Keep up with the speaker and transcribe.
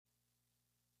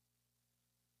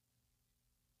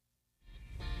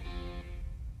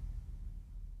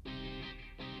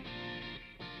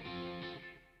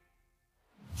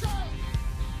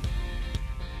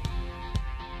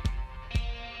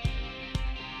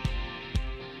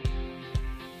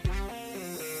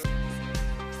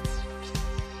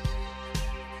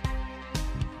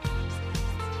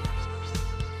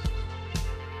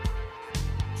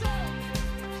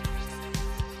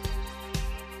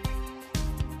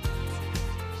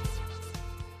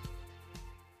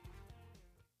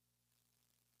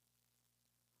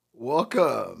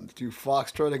Welcome to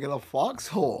Foxtrotting in a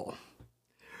Foxhole,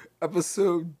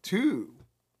 episode 2.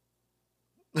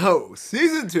 No,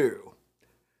 season 2,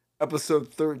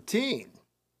 episode 13,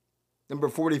 number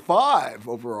 45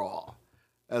 overall.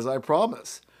 As I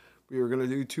promised, we were going to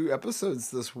do 2 episodes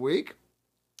this week,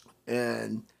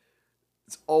 and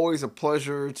it's always a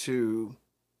pleasure to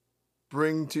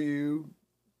bring to you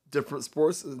different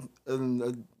sports in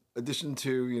addition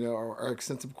to, our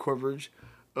extensive coverage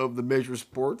of the major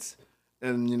sports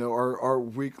and, our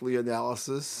weekly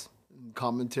analysis and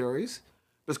commentaries.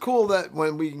 It's cool that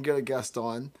when we can get a guest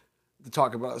on to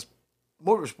talk about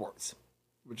motorsports,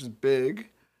 which is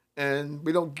big, and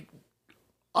we don't,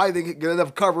 I think, get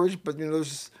enough coverage, but,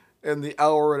 there's in the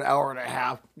hour and a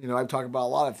half, I talk about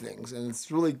a lot of things, and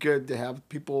it's really good to have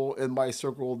people in my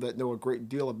circle that know a great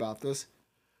deal about this.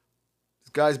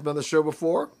 This guy's been on the show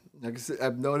before. Like I said,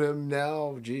 I've known him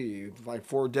now, like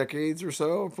 4 decades or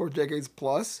so, 4 decades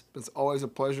plus. It's always a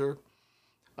pleasure.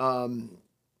 A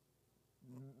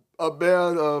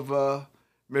man of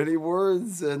many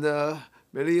words and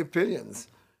many opinions.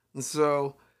 And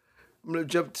so I'm going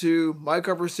to jump to my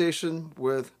conversation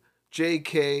with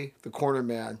JK, the corner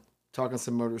man, talking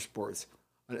some motorsports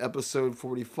on episode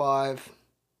 45,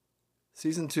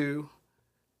 season 2,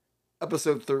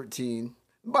 episode 13.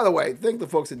 By the way, thank the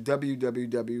folks at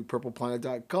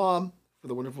www.purpleplanet.com for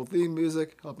the wonderful theme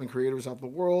music, helping creators out the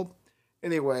world.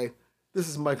 Anyway, this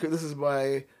is my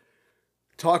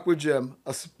talk with Jim,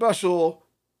 a special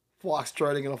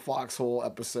Foxtrotting in a Foxhole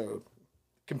episode,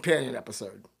 companion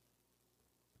episode.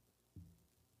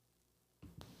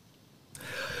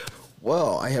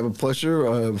 Well, I have a pleasure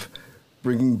of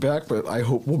bringing back, but I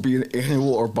hope will be an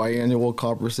annual or biannual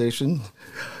conversation,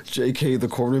 JK the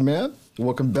corner man.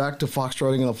 Welcome back to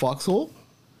Foxtrotting in a Foxhole.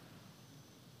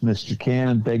 Mr.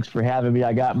 Cannon, thanks for having me.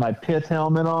 I got my pith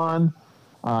helmet on.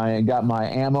 I got my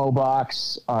ammo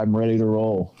box. I'm ready to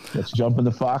roll. Let's jump in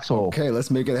the foxhole. Okay, let's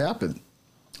make it happen.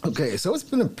 Okay, so it's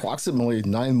been approximately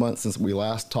 9 months since we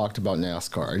last talked about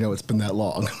NASCAR. I know it's been that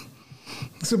long.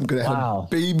 So I'm going to have a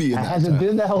baby in that time. It hasn't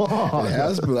been that long. It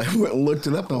has, but I went and looked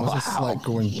it up, and I was just like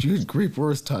going, geez, grief,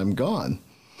 where's time gone?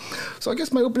 So I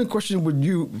guess my opening question would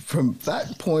you, from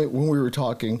that point when we were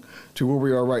talking to where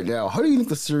we are right now, how do you think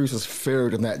the series has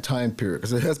fared in that time period?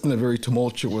 Because it has been a very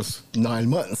tumultuous 9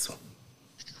 months.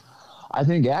 I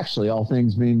think actually, all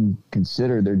things being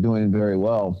considered, they're doing very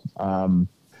well.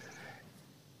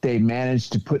 They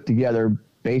managed to put together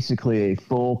basically a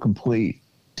full, complete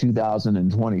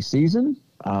 2020 season.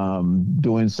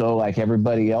 Doing so like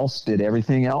everybody else did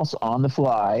everything else on the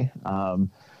fly.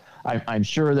 I'm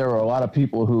sure there were a lot of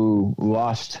people who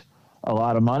lost a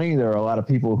lot of money. There are a lot of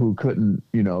people who couldn't,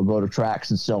 go to tracks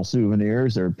and sell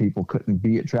souvenirs. There are people couldn't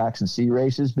be at tracks and see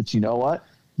races. But you know what?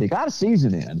 They got a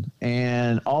season in,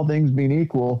 and all things being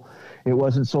equal, it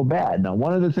wasn't so bad. Now,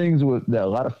 one of the things that a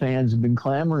lot of fans have been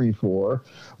clamoring for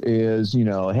is,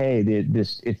 hey,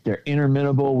 if they're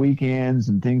interminable weekends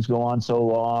and things go on so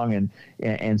long,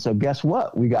 and so guess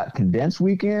what? We got condensed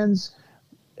weekends.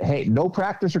 Hey, no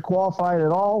practice or qualified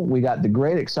at all. We got the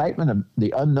great excitement of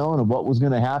the unknown of what was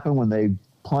going to happen when they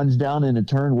plunged down into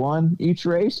turn 1 each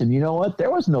race. And you know what?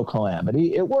 There was no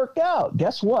calamity. It worked out.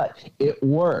 Guess what? It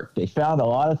worked. They found a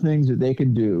lot of things that they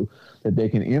can do that they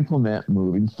can implement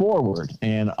moving forward.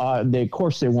 And of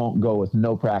course, they won't go with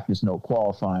no practice, no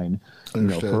qualifying,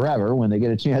 forever. When they get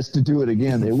a chance to do it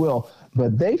again, they will.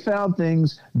 But they found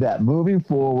things that moving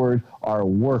forward are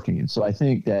working. So I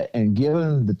think that, and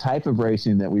given the type of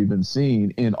racing that we've been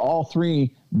seeing in all 3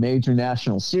 major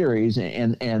national series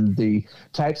and the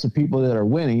types of people that are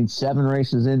winning, 7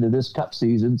 races into this Cup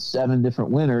season, 7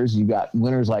 different winners. You got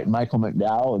winners like Michael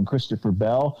McDowell and Christopher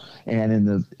Bell, and in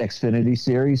the Xfinity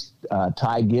series,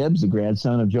 Ty Gibbs, the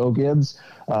grandson of Joe Gibbs.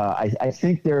 I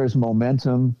think there is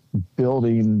momentum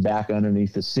building back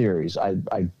underneath the series. I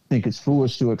think it's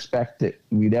foolish to expect that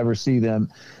we'd ever see that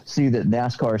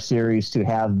NASCAR series to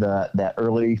have that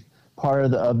early part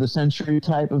of the century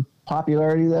type of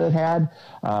popularity that it had,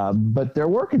 but they're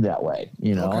working that way,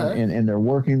 okay. and they're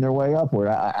working their way upward.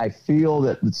 I feel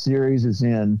that the series is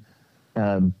in,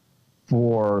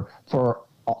 for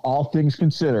all things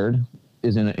considered,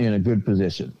 is in a good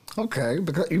position. Okay,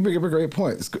 because you bring up a great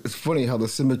point. It's funny how the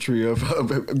symmetry of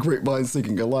great minds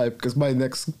thinking alike, because my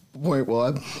next point,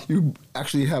 you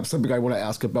actually have something I want to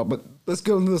ask about, but let's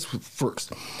go into this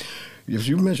first. As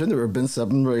you mentioned, there have been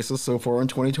 7 races so far in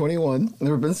 2021, and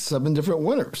there have been 7 different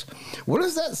winners. What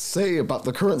does that say about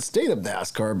the current state of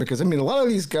NASCAR? Because, a lot of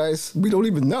these guys, we don't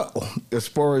even know, as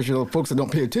far as, folks that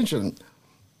don't pay attention.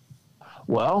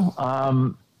 Well,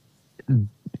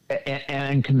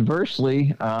 And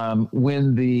conversely,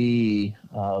 when the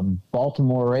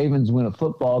Baltimore Ravens win a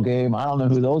football game, I don't know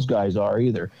who those guys are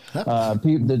either.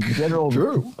 The general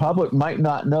public might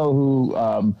not know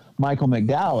who Michael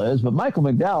McDowell is, but Michael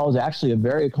McDowell is actually a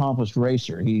very accomplished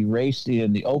racer. He raced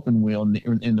in the open wheel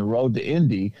in the road to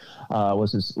Indy.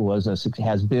 Has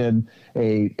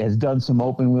done some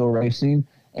open wheel racing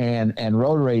and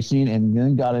road racing, and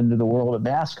then got into the world of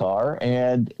NASCAR.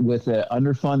 And with an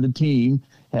underfunded team,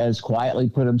 has quietly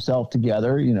put himself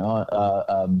together. He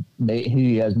has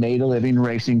made a living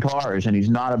racing cars, and he's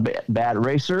not a bad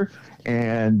racer.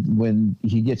 And when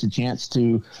he gets a chance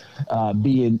to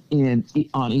be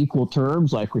on equal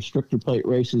terms, like restrictor plate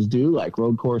races do, like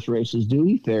road course races do,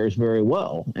 he fares very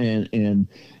well. And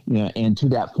to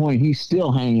that point, he's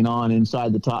still hanging on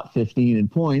inside the top 15 in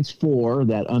points for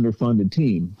that underfunded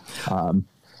team.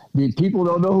 People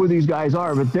don't know who these guys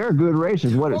are, but they're good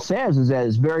racers. What it says is that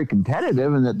it's very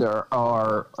competitive, and that there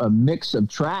are a mix of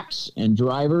tracks and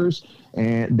drivers,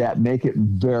 and that make it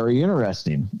very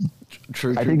interesting.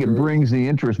 I think it brings the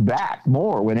interest back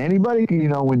more. When anybody,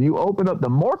 when you open up, the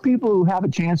more people who have a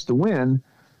chance to win,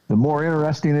 the more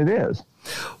interesting it is.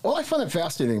 Well, I find it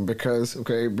fascinating because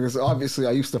obviously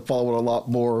I used to follow it a lot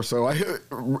more. So I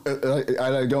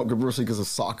don't conversely because of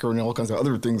soccer and all kinds of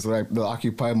other things that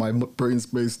occupy my brain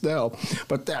space now.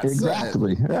 But that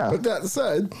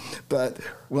said, that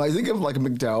when I think of like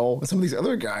McDowell and some of these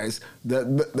other guys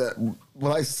that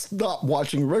when I stopped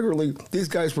watching regularly, these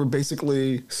guys were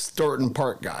basically start and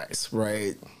park guys,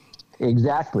 right?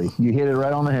 Exactly. You hit it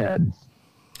right on the head.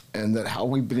 And that how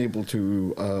we've been able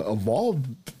to evolve,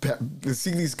 to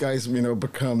see these guys,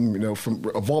 become, from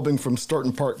evolving from start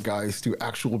and park guys to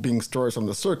actual being stars on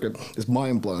the circuit is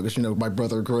mind blowing. Because my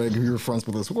brother Greg, who you're friends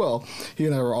with as well, he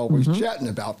and I were always chatting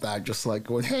about that, just like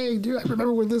going, "Hey, dude, I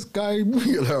remember when this guy,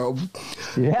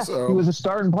 Yeah, so, he was a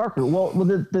start and parker. Well,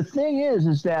 the thing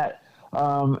is that.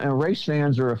 And race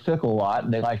fans are a fickle lot,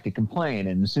 and they like to complain.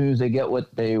 And as soon as they get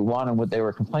what they want and what they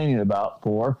were complaining about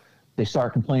they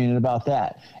start complaining about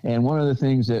that. And one of the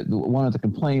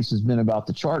complaints has been about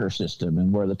the charter system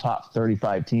and where the top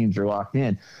 35 teams are locked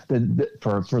in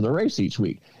for the race each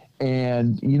week.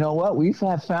 And you know what? We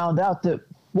have found out that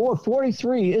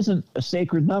 43 isn't a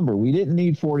sacred number. We didn't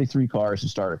need 43 cars to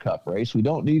start a cup race. We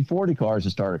don't need 40 cars to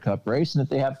start a cup race. And if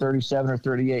they have 37 or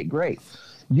 38, great.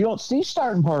 You don't see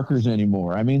starting parkers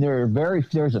anymore. I mean,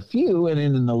 there's a few, and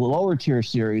in the lower tier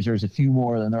series, there's a few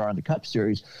more than there are in the Cup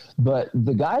Series. But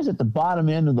the guys at the bottom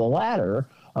end of the ladder,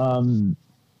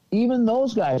 even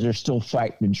those guys are still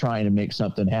fighting and trying to make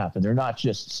something happen. They're not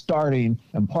just starting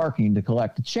and parking to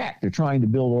collect a check. They're trying to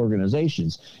build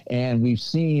organizations. And we've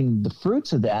seen the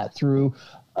fruits of that through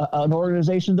an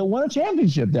organization that won a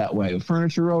championship that way,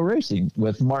 Furniture Row Racing,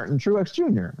 with Martin Truex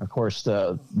Jr. Of course,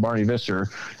 Barney Visser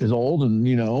is old and,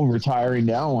 retiring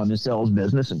now, wanting to sell his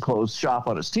business and close shop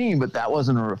on his team, but that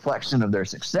wasn't a reflection of their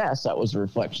success. That was a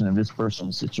reflection of his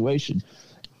personal situation.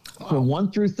 Wow. From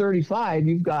 1 through 35,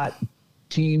 you've got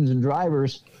teams and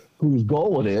drivers whose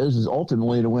goal it is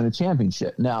ultimately to win a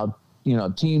championship. Now,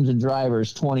 teams and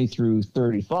drivers 20 through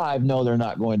 35 know they're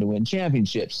not going to win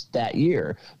championships that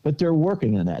year, but they're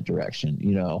working in that direction.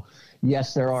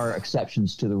 Yes, there are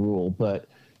exceptions to the rule, but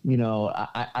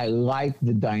I like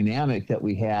the dynamic that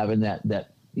we have, and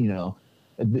that you're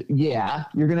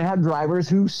going to have drivers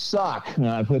who suck. And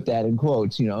I put that in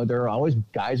quotes. There are always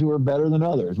guys who are better than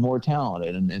others, more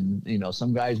talented, and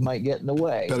some guys might get in the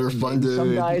way. Better funded,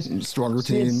 some guys, stronger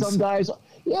teams. Some guys.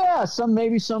 Yeah, some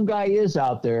guy is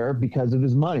out there because of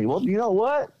his money. Well, you know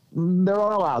what? They're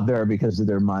all out there because of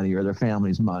their money or their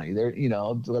family's money.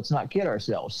 Let's not kid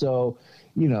ourselves. So,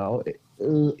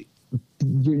 the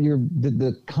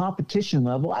competition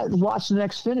level. I watched an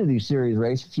Xfinity Series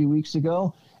race a few weeks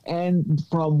ago, and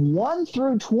from 1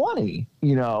 through 20,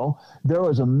 there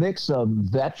was a mix of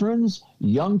veterans,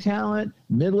 young talent,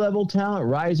 mid-level talent,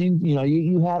 rising.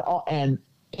 You had all, and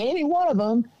any one of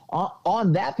them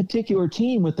on that particular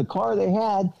team with the car they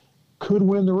had could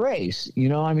win the race.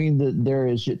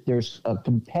 There's a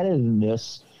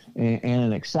competitiveness and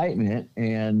an excitement,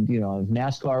 and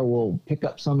NASCAR will pick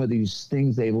up some of these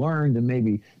things they learned and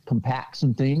maybe compact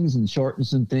some things and shorten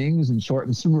some things and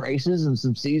shorten some races and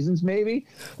some seasons. Maybe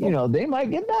they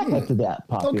might get back up to that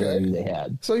popularity they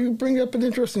had. So you bring up an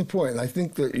interesting point, and I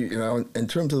think that in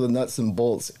terms of the nuts and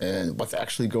bolts and what's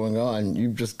actually going on,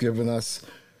 you've just given us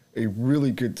a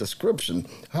really good description.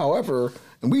 However,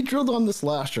 and we drilled on this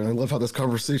last year, and I love how this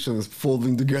conversation is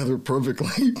folding together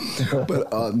perfectly. But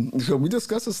so we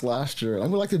discussed this last year, and I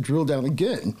would like to drill down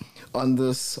again on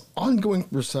this ongoing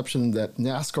perception that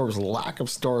NASCAR's lack of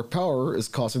star power is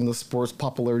causing the sport's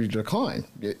popularity to decline.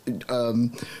 Do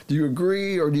you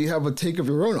agree, or do you have a take of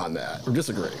your own on that, or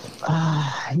disagree?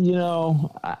 I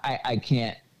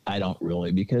can't. I don't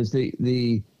really, because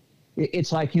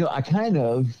it's like, I kind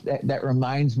of, that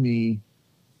reminds me,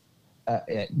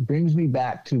 it brings me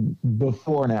back to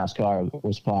before NASCAR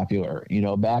was popular,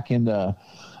 back in the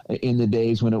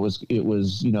days when it was,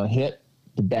 hit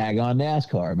the bag on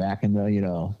NASCAR back in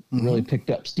the, really picked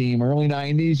up steam early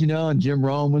 90s, and Jim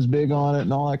Rome was big on it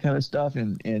and all that kind of stuff.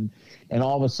 And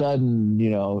all of a sudden,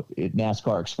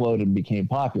 NASCAR exploded and became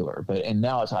popular. And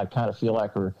now I kind of feel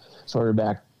like we're sort of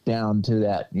back down to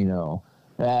that,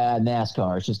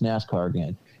 NASCAR, it's just NASCAR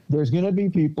again. There's going to be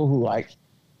people who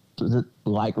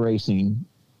like racing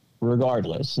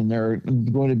regardless, and there are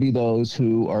going to be those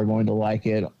who are going to like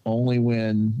it only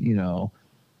when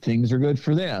things are good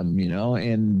for them,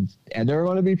 and there are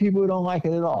going to be people who don't like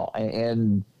it at all.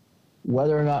 And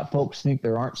whether or not folks think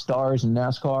there aren't stars in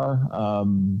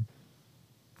NASCAR,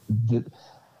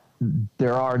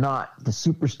 there are not the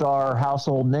superstar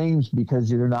household names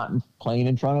because you're not playing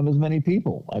in front of as many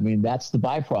people. I mean, that's the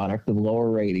byproduct of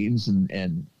lower ratings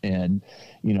and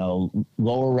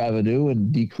lower revenue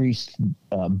and decreased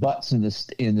butts in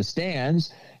the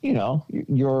stands.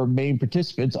 Your main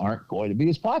participants aren't going to be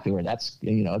as popular. That's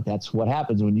what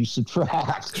happens when you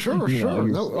subtract. Sure.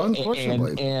 No,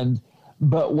 unfortunately.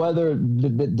 But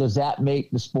does that make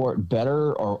the sport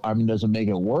better, or does it make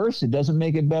it worse? It doesn't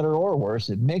make it better or worse.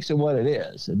 It makes it what it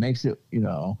is. It makes it,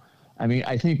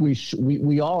 I think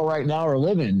we all right now are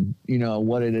living,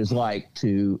 what it is like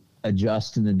to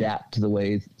adjust and adapt to the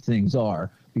way things are,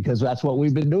 because that's what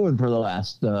we've been doing for the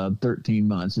last 13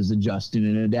 months, is adjusting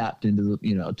and adapting to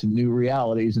to new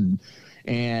realities.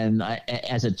 And I,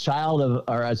 as a child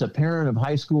or as a parent of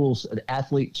high school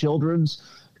athlete children's,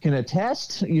 can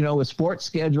attest, with sports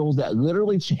schedules that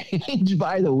literally change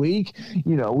by the week,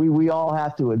 we all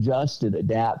have to adjust and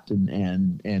adapt,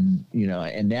 and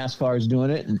NASCAR is doing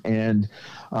it. And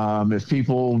if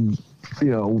people,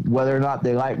 whether or not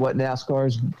they like what NASCAR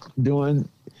is doing,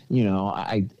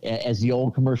 as the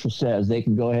old commercial says, they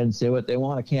can go ahead and say what they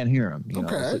want. I can't hear them,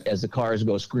 as the cars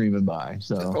go screaming by.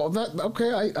 So,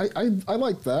 I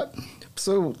like that.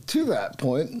 So to that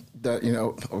point, that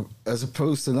as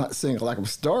opposed to not saying a lack of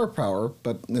star power,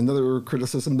 but another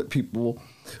criticism that people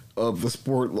of the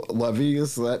sport levy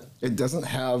is that it doesn't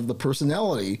have the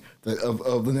personality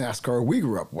of the NASCAR we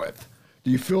grew up with.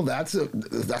 Do you feel that's a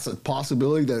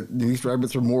possibility, that these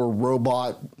drivers are more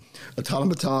robot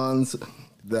automatons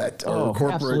that are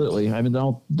corporate? Absolutely.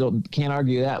 Can't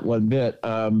argue that one bit.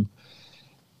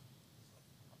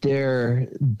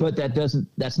 But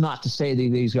that's not to say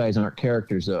that these guys aren't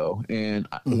characters, though. And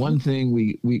one thing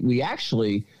we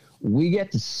actually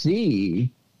get to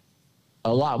see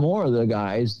a lot more of the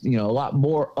guys, a lot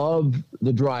more of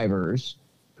the drivers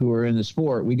who are in the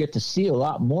sport. We get to see a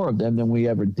lot more of them than we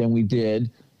did,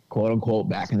 quote unquote,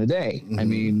 back in the day. I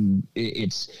mean,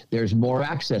 there's more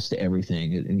access to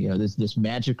everything, and this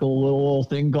magical little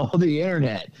thing called the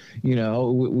internet.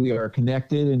 We are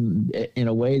connected in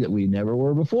a way that we never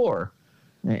were before,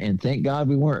 and thank God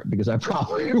we weren't, because I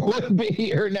probably wouldn't be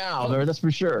here now. That's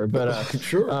for sure. But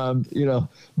sure,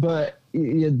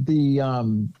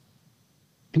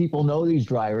 people know these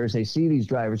drivers. They see these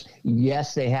drivers.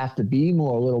 Yes, they have to be a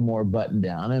little more buttoned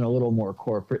down and a little more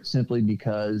corporate, simply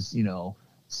because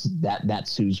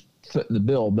that's who's footing the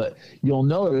bill. But you'll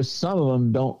notice some of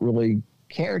them don't really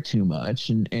care too much.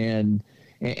 And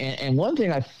one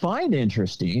thing I find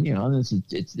interesting,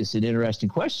 it's an interesting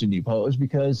question you pose,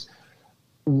 because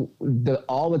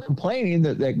all the complaining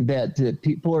that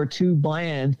people are too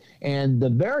bland, and the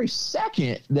very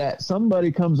second that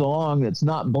somebody comes along that's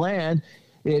not bland,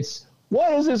 it's, what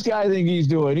does this guy think he's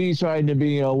doing? He's trying to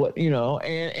be, and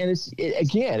it's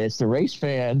the race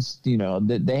fans,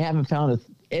 that they haven't found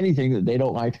anything that they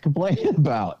don't like to complain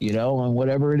about, and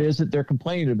whatever it is that they're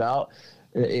complaining about,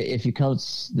 if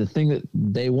the thing that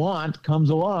they want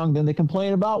comes along, then they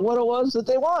complain about what it was that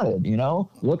they wanted.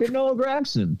 Look at Noah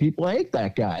Gragson. People hate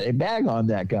that guy. They bag on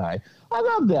that guy. I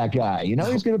love that guy.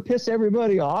 He's going to piss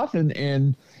everybody off,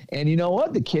 and you know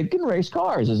what? The kid can race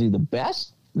cars. Is he the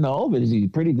best? No, but is he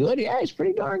pretty good? Yeah, he's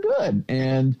pretty darn good.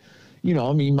 And,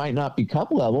 he might not be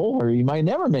cup level, or he might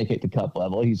never make it to cup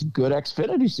level. He's a good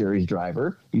Xfinity Series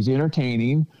driver. He's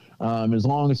entertaining. As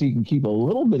long as he can keep a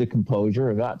little bit of composure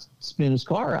and not spin his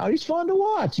car out, he's fun to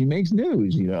watch. He makes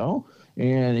news, and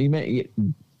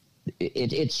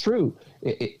it's true.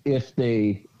 If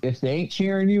they ain't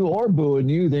cheering you or booing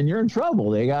you, then you're in trouble.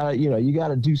 They gotta, you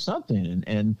gotta do something.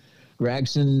 And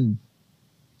Gregson,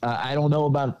 I don't know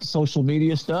about social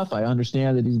media stuff. I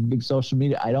understand that he's a big social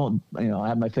media. I don't, I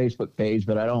have my Facebook page,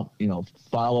 but I don't,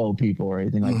 follow people or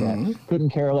anything like that.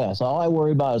 Couldn't care less. All I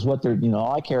worry about is what they're,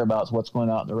 all I care about is what's going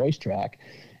on at the racetrack.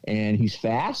 And he's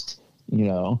fast,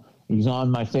 he's on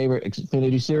my favorite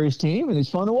Xfinity Series team, and he's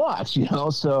fun to watch,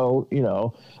 So,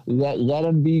 let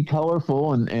him be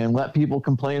colorful and let people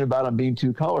complain about him being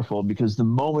too colorful, because the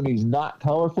moment he's not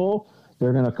colorful,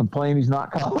 they're going to complain he's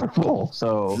not colorful.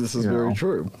 So this is very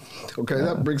true. Okay,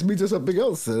 that brings me to something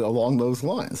else along those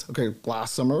lines. Okay,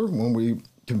 last summer when we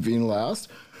convened last,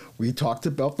 we talked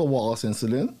about the Wallace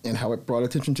incident and how it brought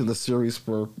attention to the series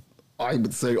for, I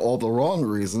would say, all the wrong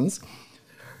reasons.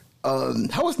 How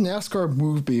has NASCAR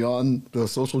moved beyond the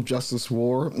social justice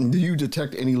war? And do you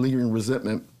detect any lingering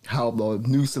resentment how the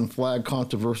noose and flag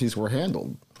controversies were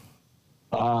handled?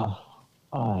 You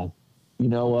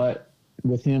know what?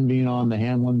 With him being on the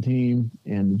Hamlin team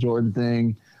and the Jordan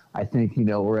thing, I think,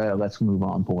 we're at a let's move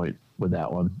on point with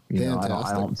that one. I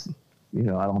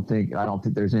don't think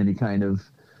there's any kind of,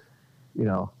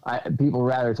 people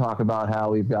rather talk about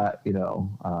how we've got,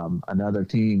 another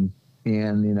team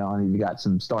and, and you got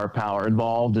some star power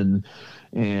involved and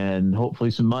hopefully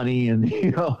some money and,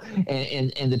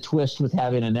 and the twist with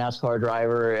having a NASCAR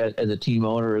driver as a team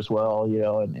owner as well,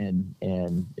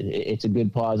 and it's a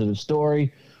good positive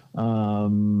story.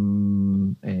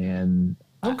 And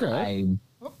okay.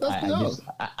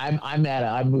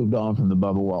 I've moved on from the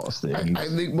Bubba Wallace thing. I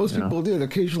think most people did.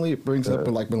 Occasionally it brings up,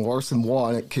 like when Larson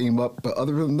won, it came up. But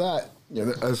other than that,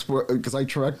 because I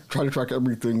try to track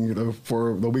everything,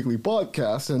 for the weekly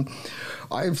podcast, and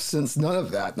I've sensed none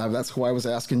of that. Now that's why I was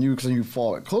asking you, because you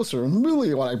follow it closer. And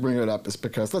really, why I bring it up is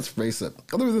because, let's face it,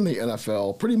 other than the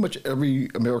NFL, pretty much every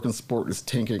American sport is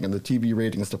tanking in the TV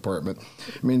ratings department.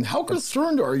 I mean, how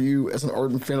concerned are you, as an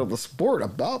ardent fan of the sport,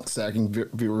 about sagging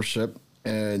viewership?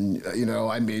 And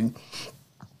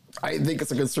I think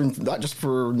it's a concern not just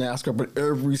for NASCAR, but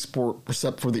every sport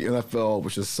except for the NFL,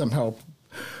 which is somehow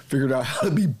figured out how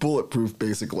to be bulletproof,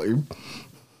 basically.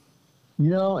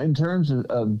 In terms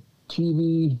of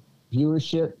TV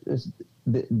viewership, it's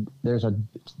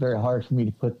very hard for me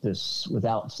to put this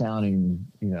without sounding,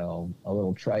 a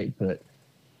little trite, but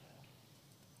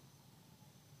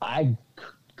I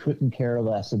couldn't care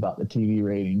less about the TV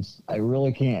ratings. I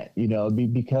really can't,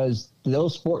 because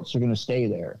those sports are going to stay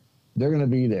there. They're going to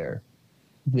be there.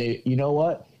 You know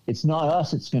what? It's not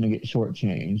us that's going to get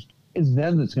shortchanged. It's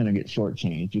them that's going to get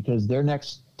shortchanged, because their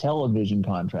next television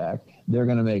contract, they're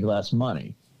going to make less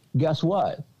money. Guess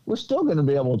what? We're still going to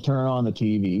be able to turn on the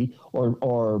TV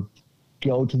or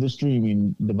go to the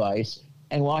streaming device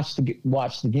and watch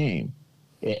the game.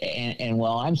 And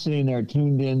while I'm sitting there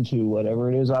tuned into whatever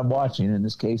it is I'm watching, in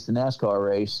this case the NASCAR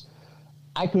race,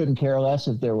 I couldn't care less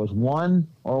if there was 1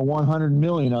 or 100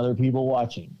 million other people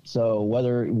watching. So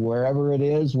wherever it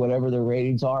is, whatever their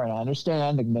ratings are, and I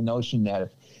understand the notion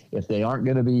that if they aren't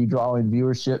going to be drawing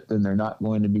viewership, then they're not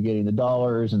going to be getting the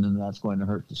dollars, and then that's going to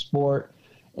hurt the sport.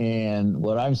 And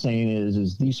what I'm saying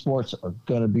is these sports are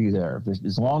going to be there.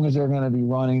 As long as they're going to be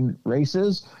running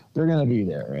races, they're going to be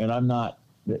there. And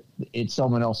it's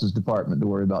someone else's department to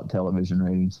worry about television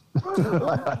ratings.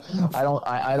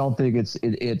 I don't think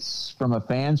it's from a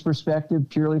fan's perspective,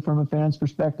 purely from a fan's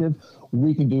perspective.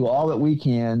 We can do all that we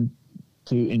can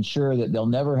to ensure that they'll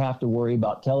never have to worry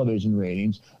about television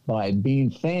ratings by being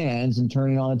fans and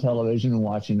turning on the television and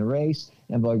watching the race,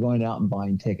 and by going out and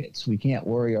buying tickets. We can't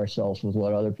worry ourselves with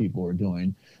what other people are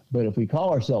doing. But if we call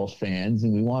ourselves fans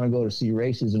and we want to go to see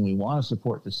races and we want to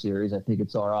support the series, I think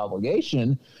it's our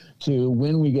obligation to,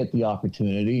 when we get the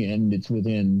opportunity and it's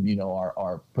within,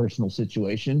 our personal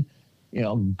situation,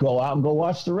 go out and go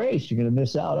watch the race. You're going to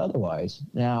miss out otherwise.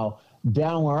 Now,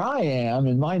 down where I am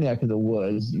in my neck of the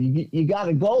woods, you got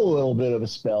to go a little bit of a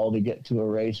spell to get to a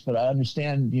race, but I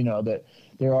understand, that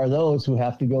there are those who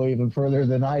have to go even further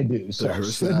than I do, so I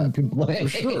shouldn't complain.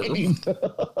 Sure.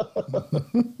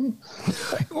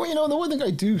 Well, the one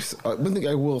thing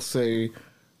I will say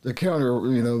to counter,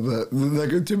 the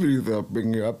negativity that I'm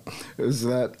bringing up is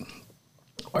that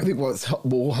I think what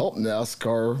will help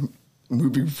NASCAR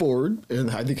moving forward,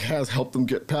 and I think has helped them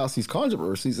get past these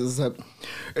controversies, is that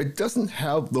it doesn't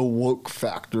have the woke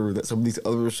factor that some of these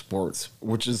other sports,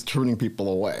 which is turning people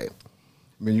away.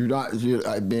 I mean,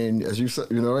 I mean, as you said,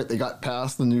 right? They got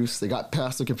past the noose, they got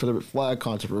past the Confederate flag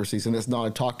controversies, and it's not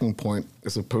a talking point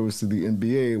as opposed to the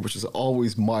NBA, which is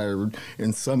always mired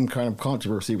in some kind of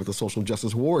controversy with the social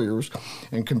justice warriors.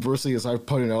 And conversely, as I've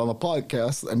pointed out on the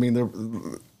podcast, I mean,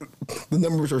 the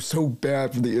numbers are so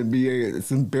bad for the NBA, it's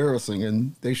embarrassing,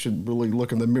 and they should really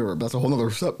look in the mirror. That's a whole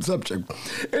other subject.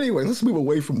 Anyway, let's move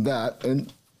away from that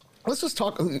and let's just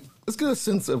talk. Let's get a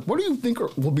sense of what do you think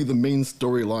will be the main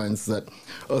storylines that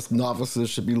us novices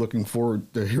should be looking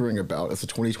forward to hearing about as the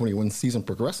 2021 season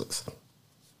progresses.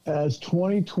 As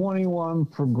 2021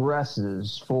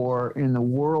 progresses in the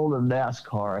world of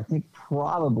NASCAR, I think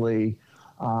probably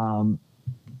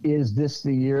is this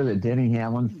the year that Denny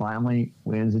Hamlin finally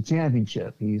wins a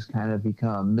championship. He's kind of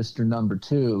become Mr. Number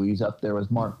 2. He's up there with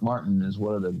Mark Martin as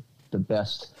one of the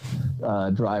best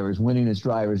drivers, winningest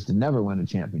drivers to never win a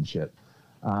championship.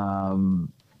 I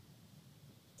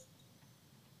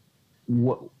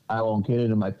won't get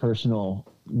into my personal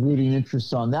rooting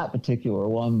interests on that particular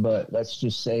one, but let's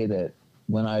just say that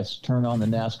when I turn on the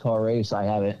NASCAR race, I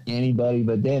have an anybody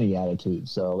but Denny attitude.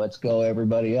 So let's go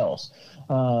everybody else.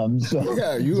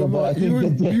 Yeah,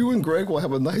 you and Greg will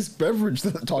have a nice beverage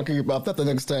talking about that the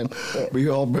next time we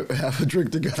all have a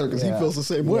drink together because he feels the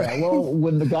same way. Well,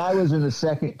 when the guy was in the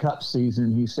second Cup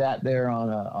season, he sat there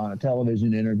on a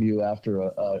television interview after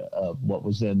what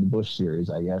was then the Busch Series,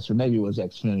 I guess, or maybe it was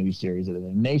Xfinity Series,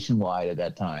 Nationwide at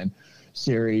that time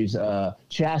series,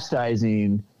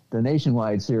 chastising the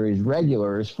Nationwide Series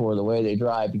regulars for the way they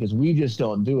drive because we just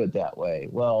don't do it that way.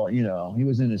 Well, he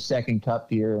was in his second Cup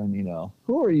year and,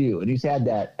 who are you? And he's had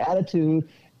that attitude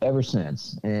ever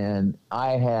since. And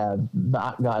I have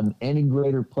not gotten any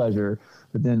greater pleasure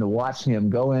than to watch him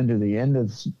go into the end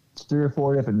of 3 or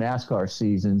 4 different NASCAR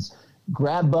seasons,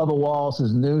 grab Bubba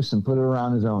Wallace's noose and put it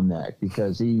around his own neck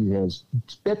because he has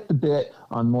spit the bit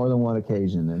on more than one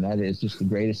occasion, and that is just the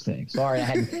greatest thing. Sorry,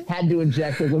 I had to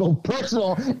inject a little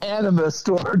personal animus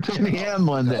toward Denny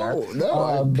Hamlin there. No,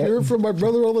 I hear it from my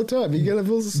brother all the time. He kind of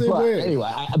feels the same way. Anyway,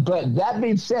 but that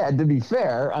being said, to be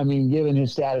fair, I mean, given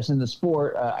his status in the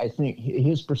sport, I think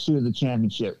his pursuit of the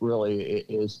championship really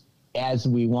is, as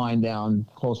we wind down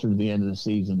closer to the end of the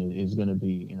season, is going to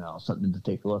be, something to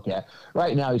take a look at.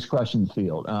 Right now, he's crushing the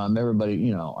field.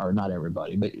 Everybody, or not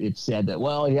everybody, but it's said that,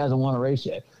 well, he hasn't won a race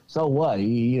yet. So what?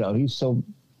 He's so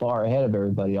far ahead of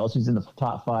everybody else. He's in the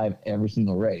top 5 every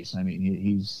single race. I mean,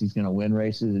 he's going to win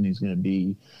races, and he's going to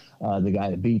be the guy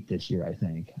to beat this year, I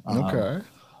think. Okay.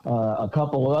 A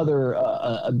couple of other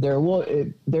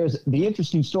there's the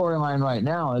interesting storyline right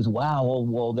now is, wow,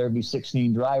 will there be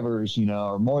 16 drivers,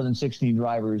 or more than 16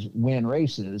 drivers win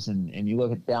races, and you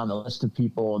look down the list of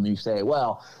people and you say,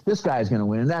 well, this guy's going to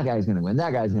win, that guy's going to win,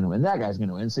 that guy's going to win, that guy's going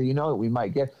to win, so that we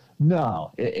might get.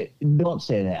 No, don't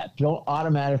say that. Don't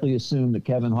automatically assume that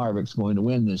Kevin Harvick's going to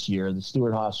win this year. The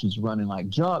Stewart-Haas is running like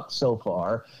junk so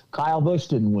far. Kyle Busch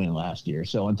didn't win last year,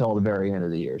 so until the very end of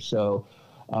the year. So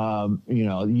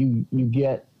you've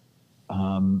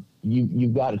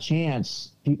got a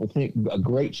chance. People think a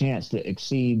great chance to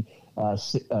exceed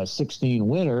 16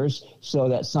 winners, so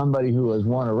that somebody who has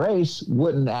won a race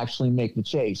wouldn't actually make the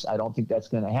chase. I don't think that's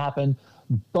going to happen,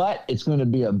 but it's going to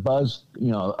be a buzz.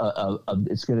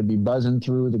 It's going to be buzzing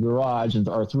through the garage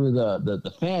or through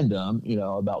the fandom.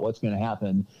 About what's going to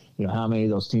happen. How many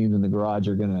of those teams in the garage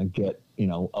are going to get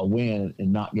a win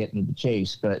and not get into the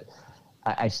chase, but.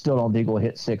 I still don't think we'll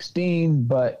hit 16,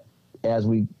 but as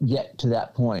we get to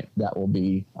that point, that will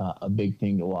be a big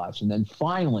thing to watch. And then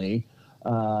finally,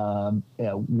 will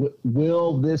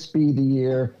this be the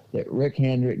year that Rick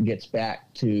Hendrick gets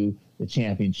back to the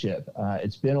championship?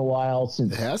 It's been a while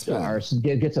since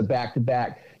gets a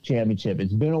back-to-back championship.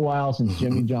 It's been a while since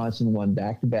Jimmy Johnson won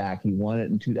back-to-back. He won it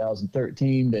in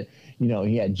 2013, but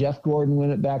he had Jeff Gordon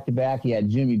win it back-to-back. He had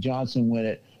Jimmy Johnson win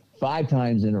it 5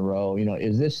 times in a row.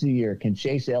 Is this the year? Can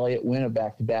Chase Elliott win a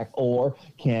back-to-back, or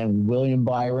can William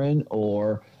Byron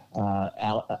or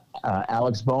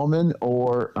Alex Bowman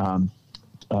or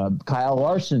Kyle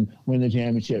Larson win the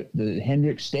championship? The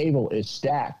Hendrick stable is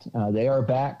stacked. They are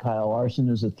back. Kyle Larson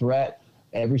is a threat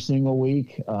every single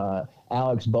week.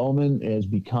 Alex Bowman is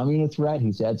becoming a threat.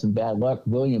 He's had some bad luck.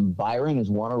 William Byron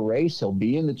has won a race. He'll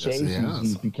be in the chase. Yes,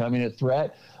 he's becoming a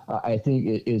threat. I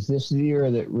think is this the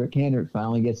year that Rick Hendrick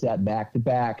finally gets that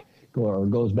back-to-back or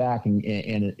goes back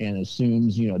and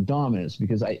assumes, dominance?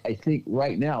 Because I think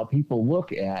right now people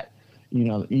look at,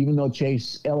 even though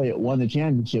Chase Elliott won the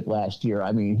championship last year,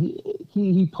 I mean,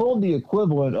 he pulled the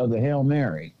equivalent of the Hail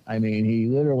Mary. I mean, he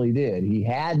literally did. He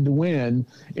had to win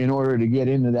in order to get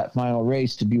into that final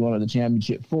race to be one of the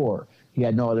championship 4. He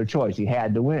had no other choice. He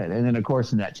had to win. And then, of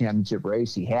course, in that championship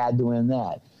race, he had to win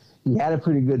that. he had a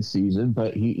pretty good season,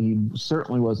 but he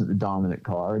certainly wasn't the dominant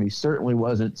car, and he certainly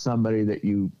wasn't somebody that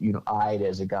you eyed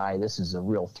as a guy. This is a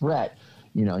real threat.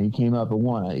 He came up and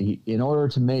won. In order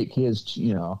to make his,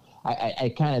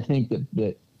 I kind of think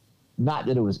that not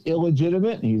that it was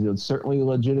illegitimate. He's certainly a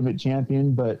legitimate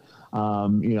champion, but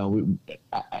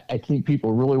I think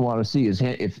people really want to see is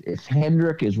if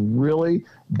Hendrick is really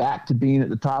back to being at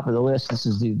the top of the list.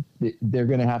 They're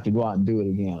going to have to go out and do it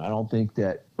again. I don't think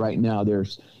that right now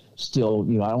there's still,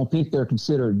 I don't think they're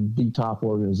considered the top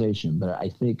organization, but I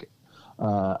think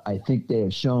they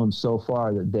have shown so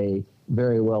far that they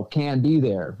very well can be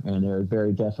there, and they're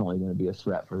very definitely going to be a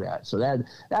threat for that. So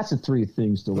that's the three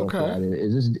things to look at.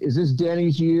 Is this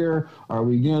Denny's year? Are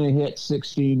we going to hit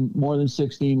more than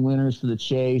 16 winners for the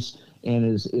chase? And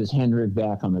is Hendrick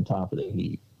back on the top of the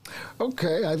heap?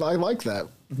 Okay, I like that.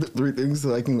 Three things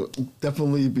that I can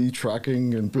definitely be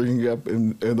tracking and bringing up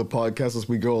in the podcast as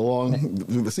we go along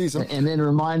through the season. And then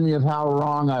remind me of how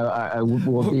wrong I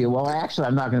will be. Well, actually,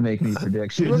 I'm not going to make any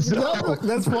predictions.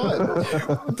 That's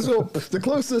fine. So to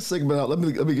close this segment out, let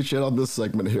me get you in on this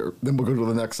segment here. Then we'll go to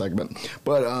the next segment.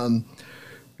 But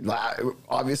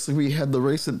obviously, we had the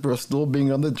race at Bristol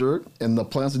being on the dirt, and the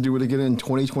plans to do it again in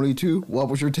 2022. What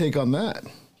was your take on that?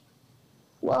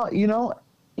 Well,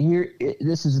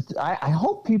 I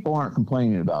hope people aren't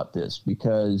complaining about this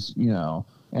because,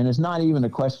 and it's not even a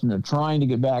question of trying to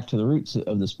get back to the roots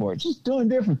of the sport. It's just doing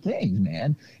different things,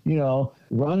 man.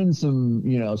 Running some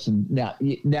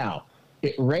now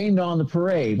it rained on the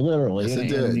parade, literally. Yes, and,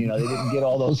 it did. And, they didn't get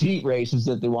all those heat races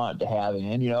that they wanted to have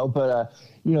but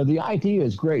the idea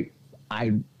is great.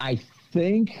 I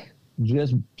think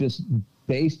just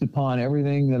based upon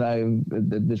everything that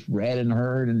I've just read and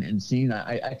heard and seen,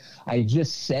 I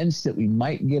just sense that we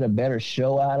might get a better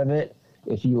show out of it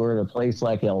if you were at a place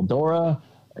like Eldora,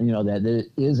 that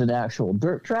it is an actual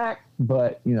dirt track.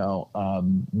 But,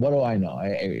 what do I know?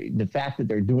 The fact that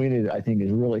they're doing it, I think,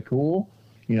 is really cool.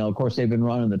 Of course, they've been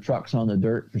running the trucks on the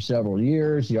dirt for several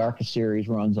years. The ARCA Series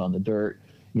runs on the dirt.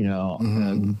 Give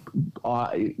them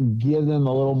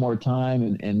a little more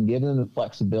time and give them the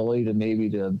flexibility to maybe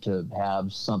to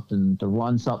have something, to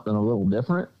run something a little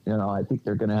different. I think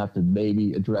they're going to have to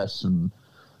maybe address some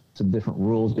different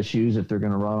rules issues if they're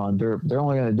going to run on dirt. They're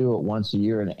only going to do it once a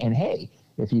year. And hey,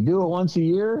 if you do it once a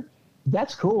year,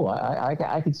 that's cool.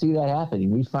 I could see that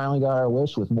happening. We finally got our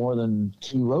wish with more than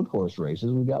 2 road course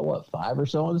races. We've got 5 or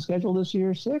so on the schedule this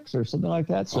year, 6 or something like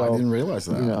that. So I didn't realize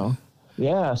that.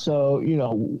 Yeah, so,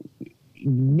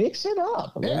 mix it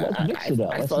up. Yeah, let's mix it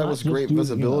up. I thought it was great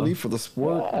visibility for the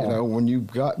sport. Yeah. When you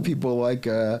got people like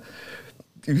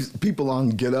people on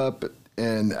Get Up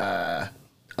and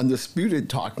Undisputed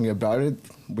talking about it,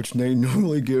 which they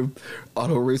normally give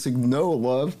auto racing no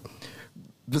love.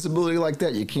 Visibility like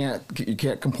that, you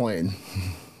can't complain.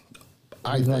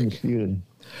 I think.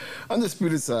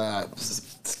 Undisputed.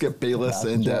 Skip Bayless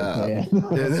and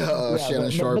Shannon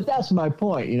Sharp. But that's my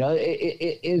point.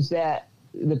 Is that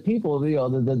the people,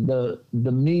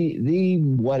 the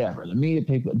media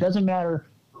people. It doesn't matter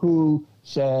who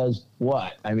says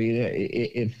what. I mean,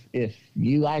 if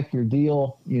you like your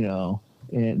deal,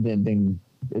 then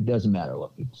it doesn't matter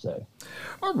what people say.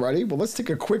 All righty. Well, let's take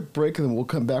a quick break and then we'll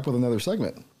come back with another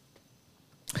segment.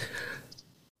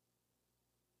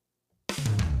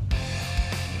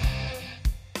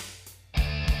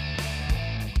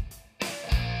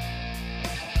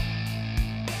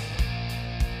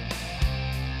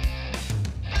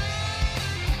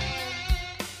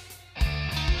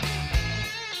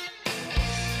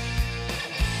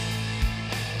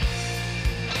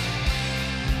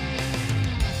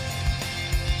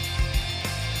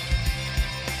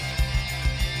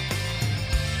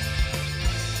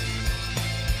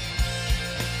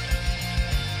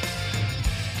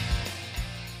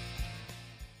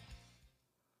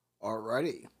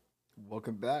 Alrighty,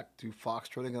 welcome back to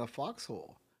Foxtrotting in the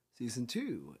Foxhole, Season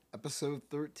 2, Episode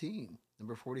 13,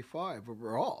 number 45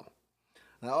 overall.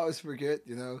 And I always forget,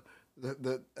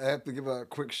 that I have to give a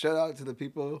quick shout out to the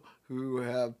people who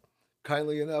have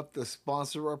kindly enough to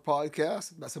sponsor our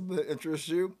podcast. If that's something that interests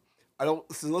you. I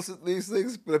don't solicit these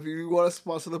things, but if you want to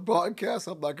sponsor the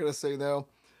podcast, I'm not going to say no.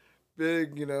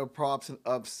 Big, props and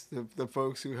ups to the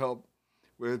folks who help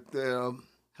with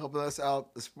helping us out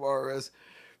as far as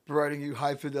providing you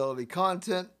high fidelity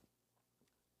content.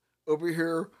 Over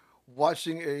here,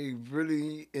 watching a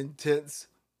really intense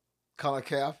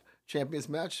CONCACAF Champions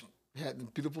match. Had the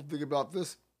beautiful thing about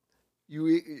this,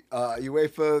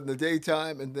 UEFA in the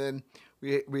daytime, and then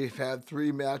we've had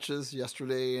 3 matches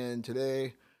yesterday and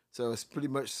today. So it's pretty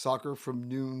much soccer from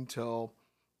noon till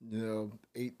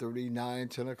 8:30, 9,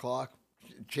 10 o'clock.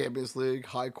 Champions League,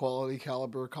 high quality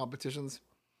caliber competitions.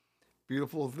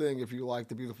 Beautiful thing if you like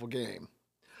the beautiful game.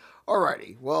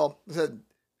 Alrighty, well, I said,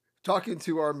 talking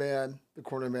to our man, the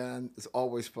corner man, is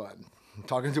always fun.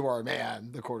 Talking to our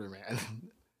man, the corner man.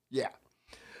 Yeah.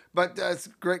 But it's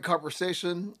great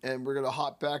conversation, and we're going to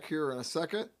hop back here in a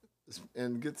second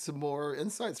and get some more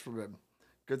insights from him.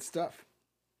 Good stuff.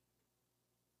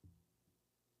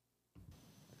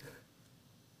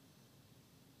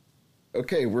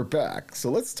 Okay, we're back. So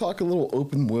let's talk a little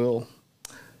open wheel.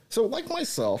 So, like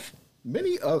myself,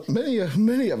 many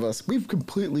of us, we've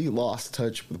completely lost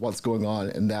touch with what's going on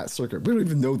in that circuit. We don't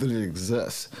even know that it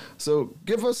exists. So,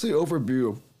 give us an overview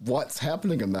of what's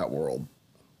happening in that world.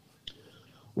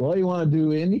 Well, you want to do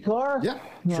IndyCar? Yeah,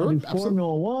 you sure. Want to do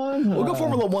Formula One? We'll go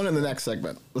Formula One in the next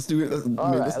segment. Let's do it.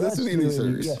 Let's do the Indy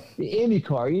series. Yeah. The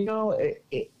IndyCar,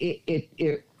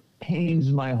 it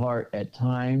pains my heart at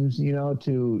times,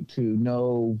 to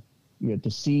know,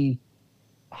 to see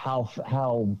how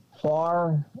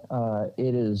far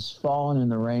it has fallen in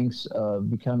the ranks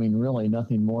of becoming really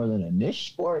nothing more than a niche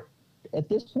sport at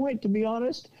this point, to be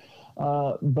honest.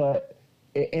 But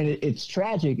it's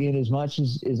tragic in as much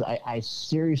as I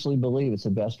seriously believe it's the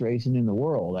best racing in the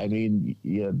world. I mean,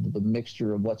 the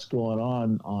mixture of what's going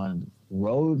on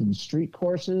road and street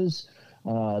courses,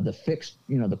 the fixed,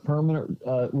 the permanent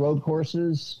road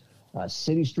courses,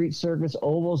 city street circuits,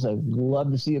 ovals. I'd love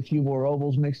to see a few more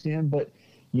ovals mixed in, but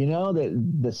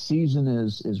the season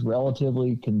is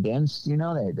relatively condensed.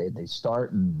 They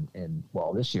start in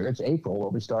this year it's April.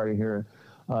 We'll be starting here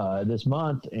this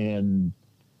month, and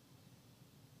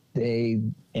they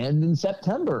end in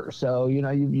September. So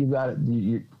you've got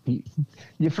you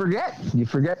forget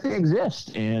they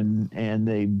exist,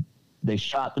 and they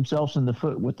shot themselves in the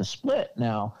foot with the split.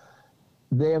 Now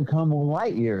they have come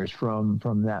light years from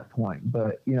that point,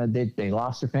 but they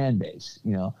lost their fan base.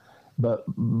 But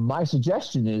my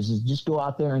suggestion is just go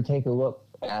out there and take a look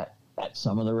at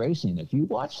some of the racing. If you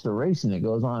watch the racing that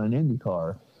goes on in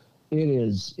IndyCar, it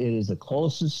is the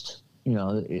closest,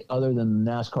 other than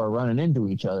NASCAR running into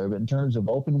each other. But in terms of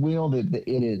open wheel, it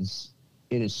is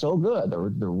so good.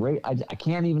 I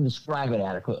can't even describe it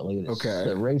adequately.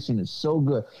 The racing is so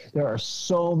good. There are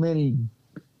so many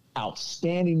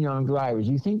outstanding young drivers.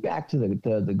 You think back to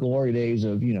the glory days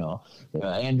of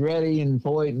Andretti and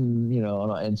Foyt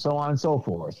and so on and so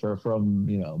forth from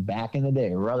back in the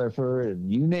day, Rutherford and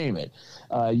you name it.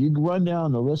 You run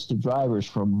down the list of drivers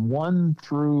from 1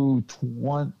 through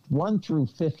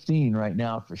 15 right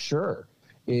now for sure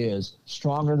is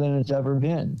stronger than it's ever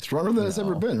been. Stronger than it's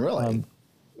ever been, really.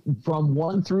 From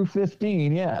 1 through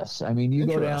 15, yes. I mean, you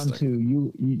go down to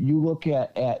you look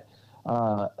at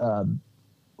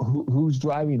who's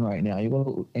driving right now. You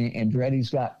go,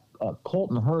 Andretti's got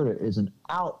Colton Herta is an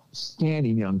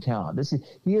outstanding young talent.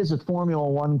 He is a Formula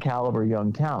One caliber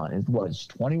young talent. It was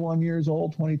 21 years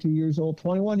old, 22 years old,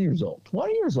 21 years old,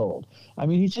 20 years old. I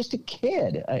mean, he's just a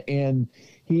kid, and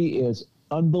he is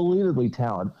unbelievably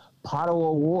talented. Pato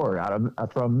O'Ward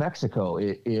from Mexico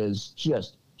is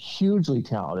just hugely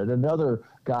talented. Another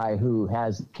guy who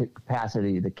has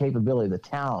capacity, the capability, the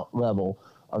talent level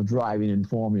of driving in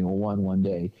Formula One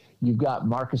day. You've got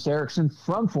Marcus Ericsson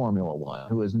from Formula One,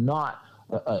 who is not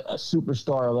a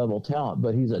superstar level talent,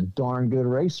 but he's a darn good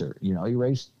racer. He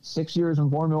raced 6 years in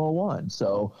Formula One,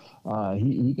 so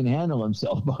he can handle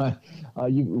himself. But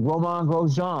Romain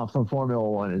Grosjean from Formula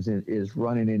One is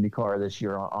running IndyCar this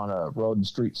year on a road and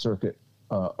street circuit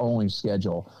only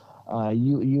schedule.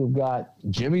 You've got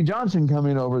Jimmy Johnson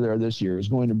coming over there this year, is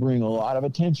going to bring a lot of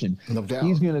attention. No doubt.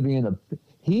 He's going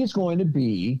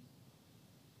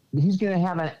to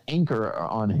have an anchor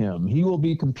on him. He will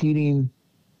be competing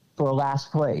for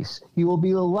last place. He will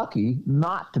be lucky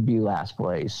not to be last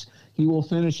place. He will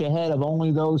finish ahead of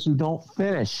only those who don't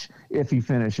finish if he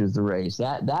finishes the race.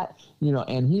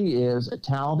 And he is a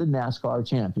talented NASCAR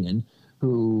champion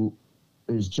who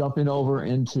is jumping over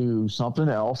into something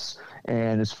else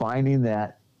and is finding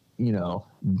that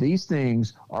these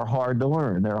things are hard to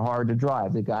learn. They're hard to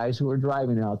drive. The guys who are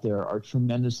driving out there are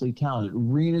tremendously talented.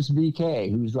 Renus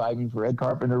VK, who's driving for Ed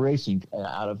Carpenter Racing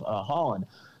out of Holland,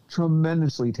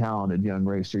 tremendously talented young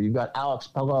racer. You've got Alex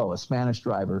Palou, a Spanish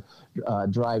driver,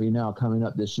 driving now coming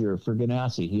up this year for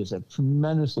Ganassi. He is a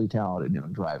tremendously talented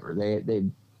young driver. They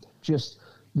just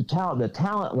the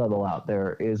talent level out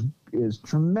there is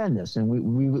tremendous, and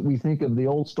we think of the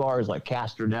old stars like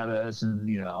Castor Neves and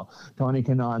Tony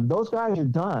Kanaan. Those guys are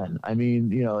done. I mean,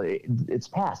 it's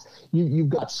past. You've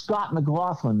got Scott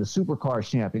McLaughlin, the Supercars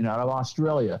champion out of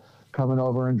Australia, coming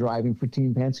over and driving for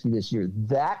Team Penske this year.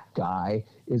 That guy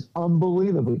is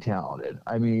unbelievably talented.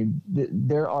 I mean,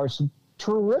 there are some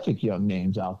terrific young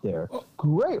names out there,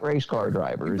 great race car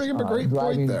drivers. You bring up a great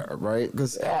point there, right?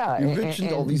 Because you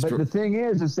mentioned all these. But the thing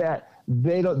is that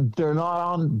they're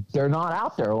not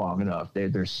out there long enough.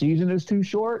 Their season is too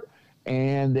short,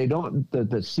 and they don't.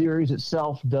 The series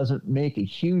itself doesn't make a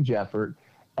huge effort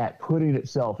at putting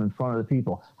itself in front of the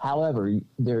people. However,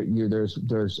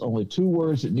 there's only two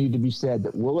words that need to be said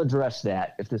that will address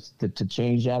that to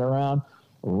change that around.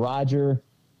 Roger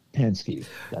Penske.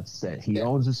 That's it. He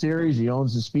owns the series, he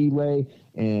owns the speedway,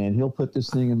 and he'll put this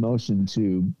thing in motion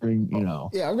to bring,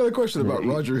 Yeah, I've got a question about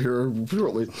Roger here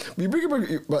shortly.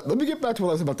 But let me get back to what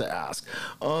I was about to ask.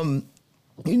 You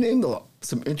named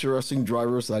some interesting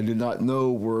drivers that I did not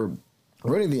know were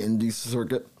running the Indy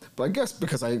circuit. But I guess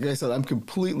because, like I said, I'm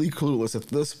completely clueless at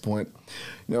this point.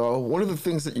 One of the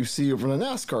things that you see over the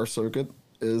NASCAR circuit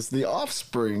is the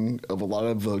offspring of a lot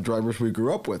of the drivers we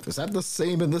grew up with. Is that the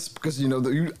same in this? Because,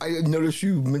 I noticed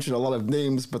you mentioned a lot of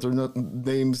names, but they're not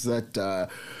names that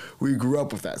we grew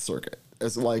up with that circuit.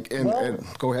 It's like, and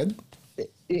go ahead.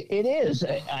 It is.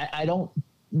 I don't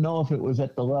know if it was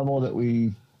at the level that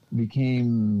we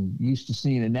became used to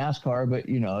seeing in NASCAR, but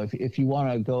if you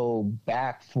want to go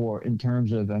back in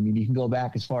terms of, you can go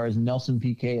back as far as Nelson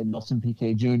Piquet and Nelson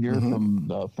Piquet Jr.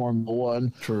 from Formula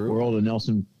One world, and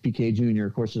Nelson Piquet Jr.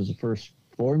 of course is the first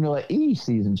Formula E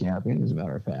season champion, as a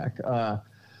matter of fact.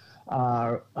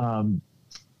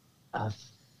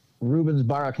 Rubens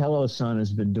Barrichello's son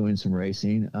has been doing some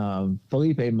racing.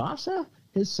 Felipe Massa,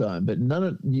 his son, but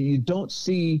you don't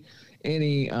see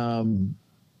any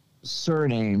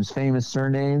famous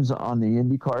surnames on the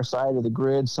IndyCar side of the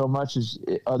grid so much as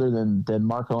other than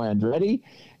Marco Andretti,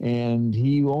 and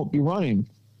he won't be running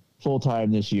full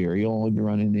time this year. He'll only be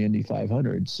running the Indy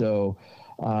 500. So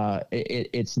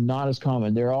it's not as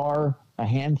common. There are a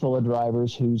handful of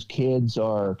drivers whose kids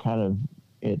are kind of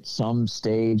at some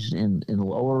stage in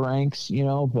lower ranks,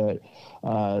 but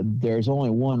there's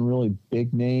only one really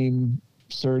big name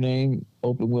surname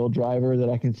open wheel driver that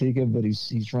I can think of, but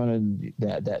he's running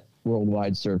that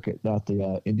worldwide circuit, not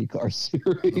the IndyCar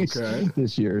series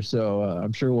this year. So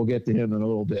I'm sure we'll get to him in a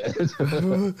little bit.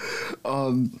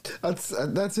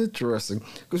 That's interesting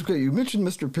because you mentioned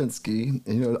Mr. Penske,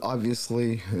 and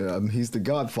obviously he's the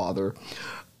godfather.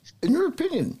 In your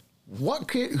opinion, what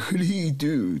could he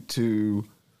do to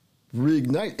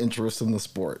reignite interest in the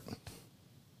sport?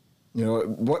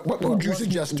 What would you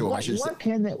suggest to him?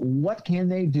 What can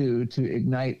they do to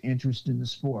ignite interest in the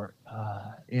sport?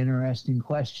 Interesting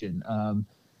question.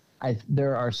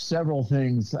 There are several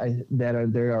things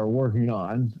that they are working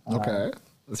on. Okay,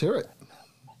 let's hear it.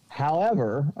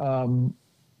 However, or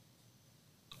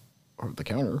the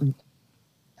counter.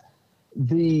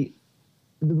 The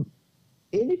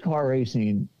IndyCar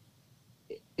racing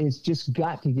is just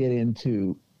got to get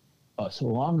into a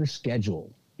longer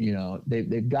schedule.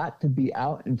 They've got to be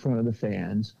out in front of the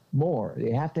fans more.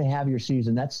 They have to have your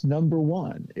season. That's number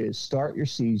one, is start your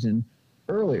season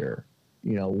earlier.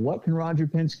 What can Roger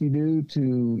Penske do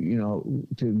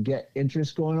to get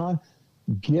interest going on?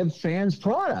 Give fans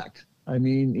product.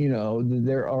 There's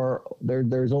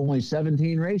only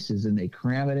 17 races and they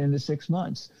cram it into 6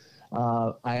 months.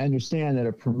 I understand that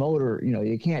a promoter,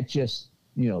 you can't just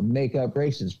make up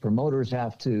races. Promoters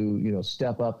have to,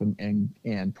 step up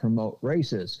and promote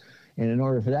races. And in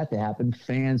order for that to happen,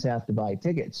 fans have to buy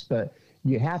tickets. But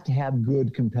you have to have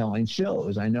good, compelling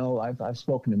shows. I know I've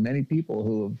spoken to many people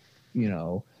who have,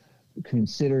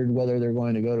 considered whether they're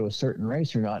going to go to a certain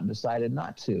race or not and decided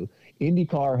not to.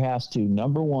 IndyCar has to,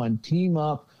 number one, team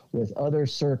up with other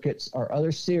circuits or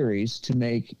other series to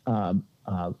make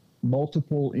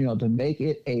multiple, to make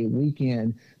it a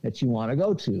weekend that you want to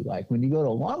go to. Like when you go to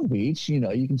Long Beach, you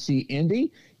can see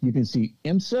Indy, you can see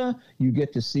IMSA, you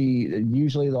get to see,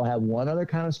 usually they'll have one other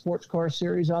kind of sports car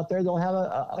series out there. They'll have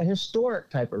a historic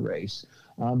type of race.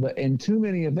 But in too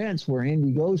many events where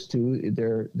Indy goes to,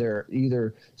 they're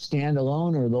either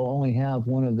standalone or they'll only have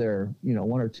one of their,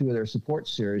 one or two of their support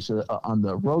series on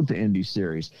the Road to Indy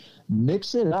series.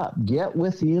 Mix it up. Get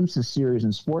with the IMSA series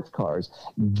and sports cars.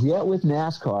 Get with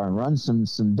NASCAR and run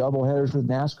some double headers with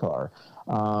NASCAR.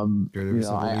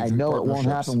 I know it won't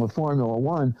happen with Formula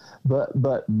One, but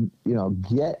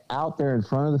get out there in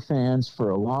front of the fans for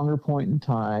a longer point in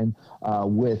time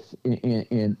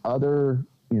in other,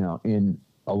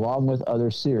 along with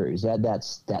other series.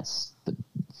 That's the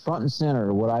front and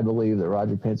center what I believe that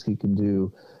Roger Penske can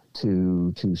do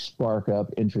to spark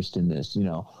up interest in this.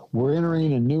 We're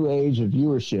entering a new age of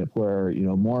viewership where,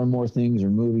 more and more things are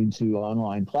moving to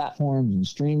online platforms and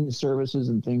streaming services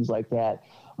and things like that.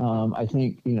 I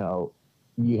think,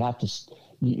 you have to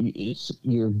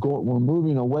we're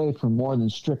moving away from more than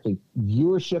strictly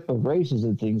viewership of races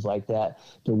and things like that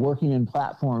to working in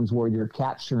platforms where you're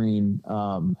capturing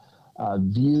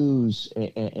views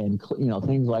and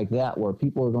things like that, where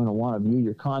people are going to want to view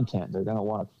your content. They're going to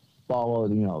want to follow,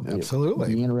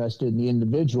 absolutely, be interested in the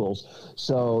individuals.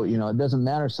 So, it doesn't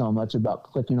matter so much about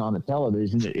clicking on the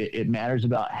television. It matters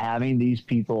about having these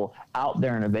people out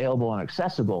there and available and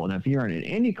accessible. And if you're an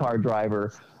IndyCar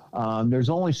driver, there's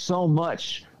only so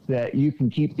much that you can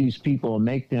keep these people and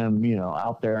make them,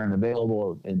 out there and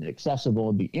available and accessible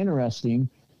and be interesting,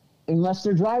 unless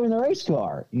they're driving the race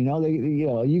car. You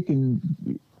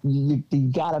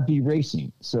got to be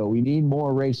racing. So we need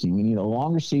more racing. We need a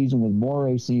longer season with more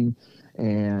racing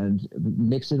and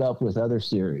mix it up with other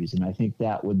series. And I think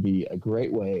that would be a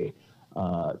great way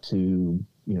to,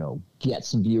 get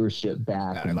some viewership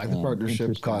back. I like the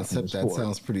partnership concept. That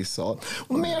sounds pretty solid.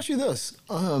 Well, let me ask you this.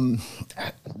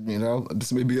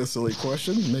 This may be a silly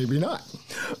question, maybe not.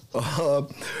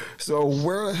 So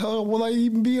where the hell will I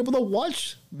even be able to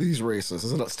watch these races?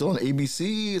 Is it still on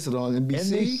ABC? Is it on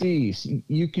NBC? NBC.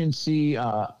 You can see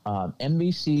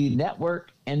NBC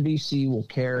Network. NBC will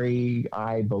carry,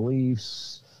 I believe,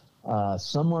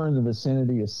 somewhere in the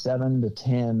vicinity of 7 to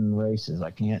 10 races.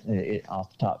 I can't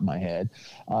off the top of my head,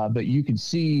 but you can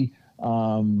see,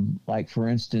 like for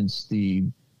instance, the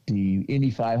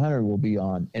Indy 500 will be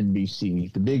on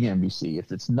NBC, the big NBC.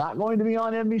 If it's not going to be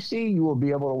on NBC, you will be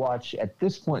able to watch at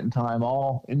this point in time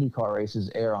all IndyCar races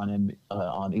air on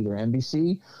either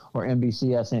NBC or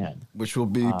NBCSN, which will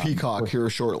be Peacock here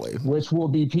shortly. Which will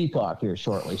be Peacock here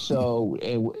shortly. So,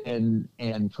 and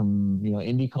from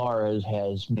IndyCar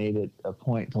has made it a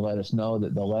point to let us know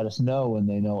that they'll let us know when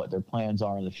they know what their plans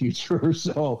are in the future.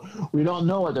 So we don't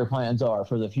know what their plans are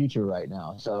for the future right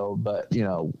now. So, but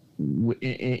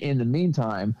in the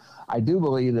meantime, I do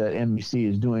believe that NBC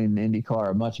is doing IndyCar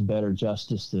a much better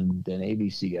justice than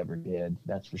ABC ever did.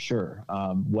 That's for sure.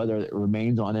 Whether it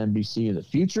remains on NBC in the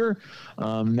future,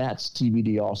 that's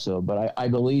TBD also. But I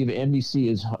believe NBC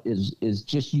is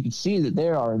just, you can see that they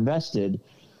are invested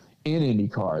in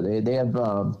IndyCar. They have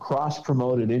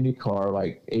cross-promoted IndyCar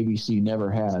like ABC never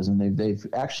has, and they've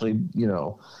actually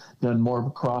done more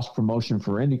cross promotion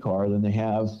for IndyCar than they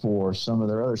have for some of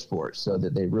their other sports, so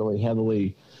that they really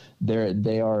heavily,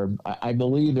 I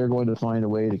believe they're going to find a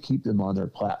way to keep them on their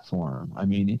platform. I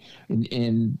mean,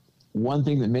 and one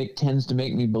thing that tends to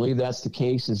make me believe that's the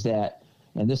case is that,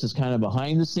 and this is kind of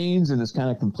behind the scenes and it's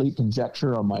kind of complete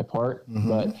conjecture on my part,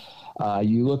 but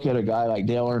you look at a guy like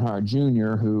Dale Earnhardt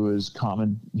Jr., who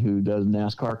does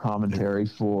NASCAR commentary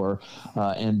for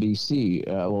NBC.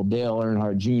 Well, Dale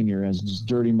Earnhardt Jr. has this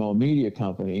Dirty Mo Media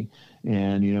company,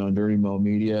 and Dirty Mo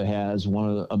Media has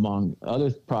among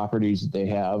other properties that they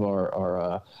have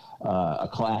are a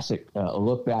classic, a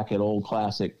look back at old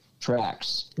classic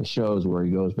tracks, the shows where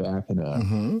he goes back and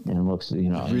looks.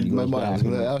 Read my mind. I was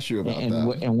going to ask you about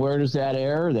that. And where does that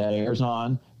air? That airs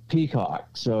on Peacock.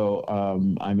 So,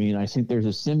 I think there's a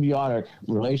symbiotic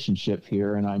relationship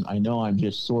here, and I know I'm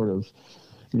just sort of,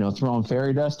 throwing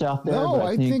fairy dust out there. No,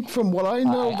 I think from what I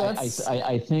know,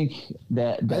 I think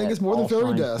that I think it's more than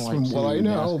fairy dust from what I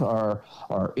know. NASCAR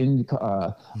are in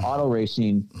auto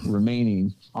racing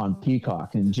remaining on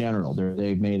Peacock in general.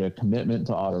 They've made a commitment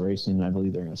to auto racing, and I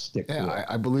believe they're going to stick to it. Yeah,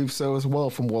 I believe so as well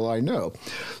from what I know.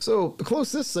 So to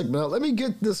close this segment out, let me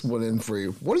get this one in for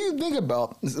you. What do you think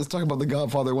about, let's talk about The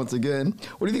Godfather once again.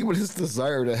 What do you think about his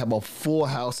desire to have a full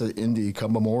house at Indy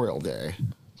come Memorial Day?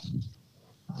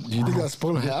 Do you think that's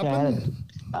supposed to happen?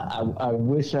 I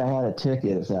wish I had a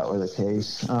ticket if that were the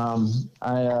case.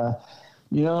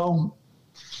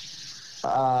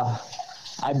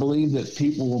 I believe that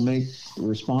people will make a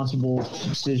responsible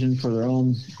decision for their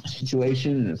own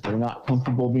situation, and if they're not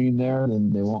comfortable being there,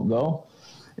 then they won't go.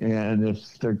 And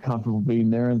if they're comfortable being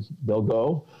there, they'll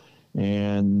go.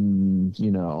 And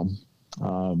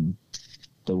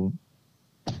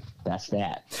that's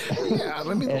that. Yeah,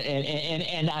 let me.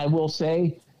 and I will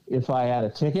say, if I had a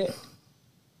ticket,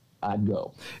 I'd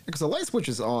go. Because the light switch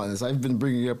is on, as I've been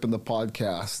bringing up in the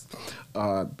podcast.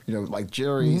 Like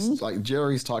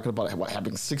Jerry's talking about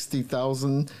having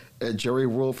 60,000 at Jerry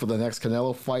World for the next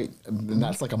Canelo fight, and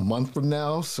that's like a month from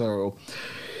now. So,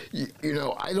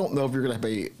 I don't know if you're going to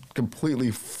have a completely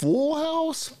full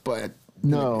house, but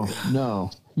no,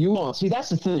 you won't. See, that's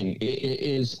the thing. It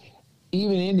is.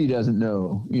 Even Indy doesn't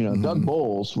know. Doug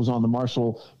Bowles was on the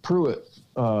Marshall Pruitt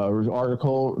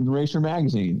article in Racer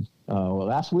Magazine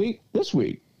this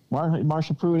week.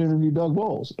 Marshall Pruitt interviewed Doug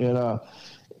Bowles, and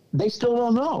they still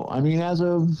don't know. I mean, as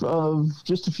of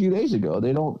just a few days ago,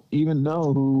 they don't even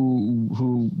know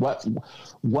what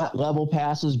level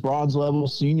passes, bronze level,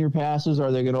 senior passes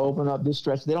are they going to open up this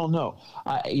stretch. They don't know.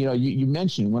 You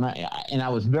mentioned when I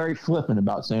was very flippant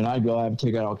about saying I'd go, I have a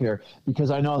ticket, I don't care,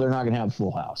 because I know they're not going to have a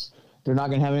full house. They're not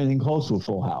going to have anything close to a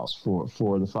full house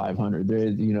for the 500.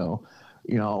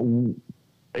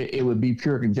 It would be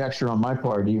pure conjecture on my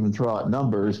part to even throw out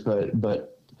numbers, but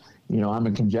I'm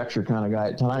a conjecture kind of guy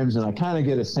at times, and I kind of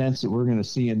get a sense that we're going to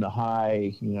see in the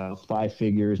high, five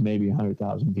figures, maybe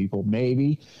 100,000 people,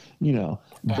 maybe. I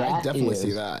definitely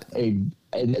see that.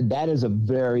 That is a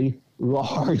very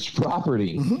large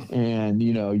property, and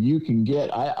you can get.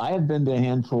 I have been to a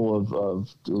handful of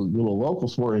little local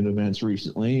sporting events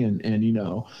recently, and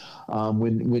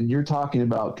when you're talking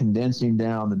about condensing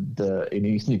down and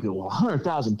you think, well,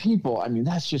 100,000 people, I mean,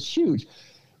 that's just huge.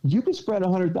 You could spread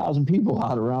 100,000 people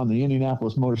out around the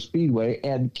Indianapolis Motor Speedway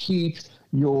and keep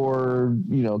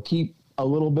a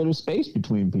little bit of space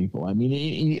between people. I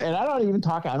mean, and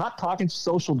I'm not talking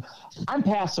social. I'm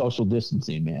past social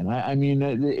distancing, man. I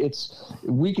mean,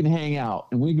 we can hang out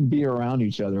and we can be around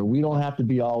each other. We don't have to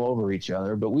be all over each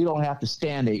other, but we don't have to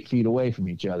stand 8 feet away from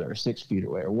each other or 6 feet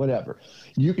away or whatever.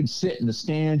 You can sit in the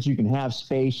stands. You can have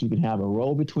space. You can have a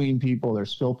row between people. There's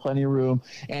still plenty of room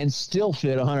and still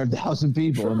fit 100,000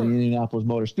 people in the Indianapolis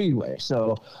Motor Speedway.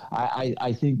 So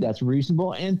I think that's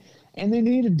reasonable, and they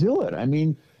need to do it. I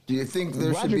mean, do you think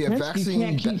there should be a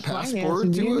vaccine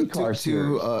passport to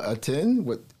attend?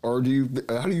 How do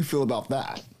you feel about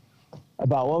that?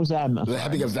 About what was that?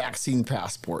 Having a vaccine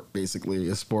passport, basically,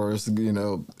 as far as, I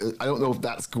don't know if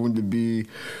that's going to be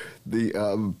the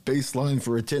baseline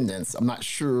for attendance. I'm not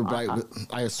sure, but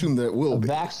I assume that it will be.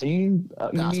 Vaccine?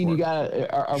 You mean you got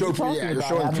to, are we talking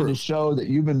about having to show that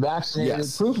you've been vaccinated?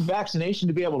 Yes. Proof of vaccination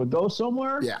to be able to go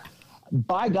somewhere? Yeah.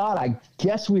 By God, I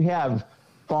guess we have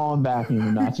fallen back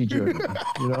into Nazi Germany,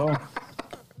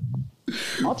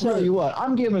 I'll tell you what,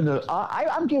 I'm giving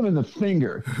the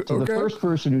finger to the first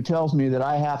person who tells me that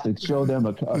I have to show them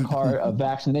a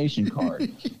vaccination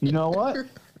card. You know what?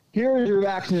 Here is your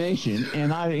vaccination,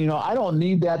 and I don't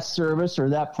need that service or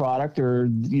that product or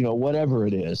whatever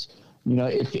it is.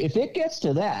 If it gets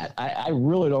to that, I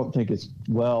really don't think it's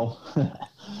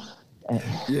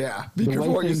yeah, the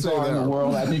way things are in the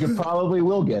world, I think it probably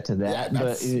will get to that.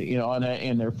 But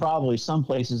and there probably some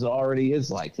places already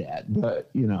is like that. But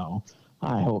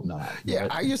I hope not. Yeah,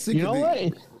 but, I just think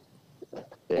what?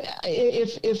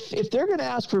 If they're going to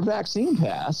ask for vaccine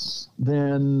pass,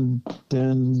 then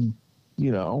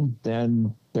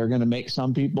they're going to make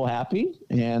some people happy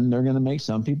and they're going to make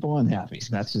some people unhappy.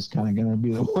 So that's just kind of going to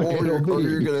be the way it'll be. Or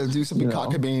you're going to do something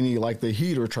cockamamie like the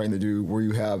Heat are trying to do, where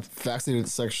you have vaccinated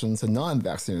sections and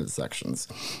non-vaccinated sections.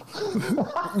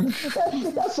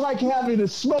 That's like having a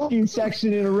smoking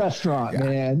section in a restaurant,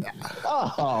 man.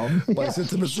 Oh, my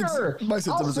symptoms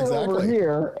exactly. Over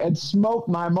here and smoke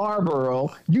my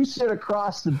Marlboro. You sit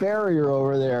across the barrier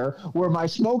over there where my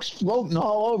smoke's floating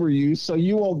all over you, so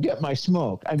you won't get my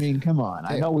smoke. I mean, come on.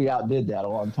 I know we outdid that a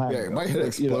long time ago. Yeah, my head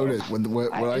exploded when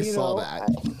I saw that.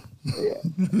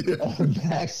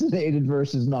 Vaccinated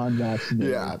versus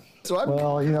non-vaccinated. Yeah. So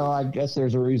I guess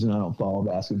there's a reason I don't follow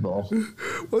basketball.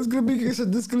 Well, it's going to be, this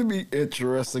is going to be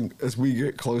interesting as we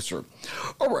get closer.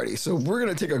 Alrighty, so we're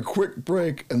going to take a quick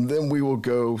break and then we will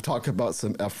go talk about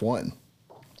some F1.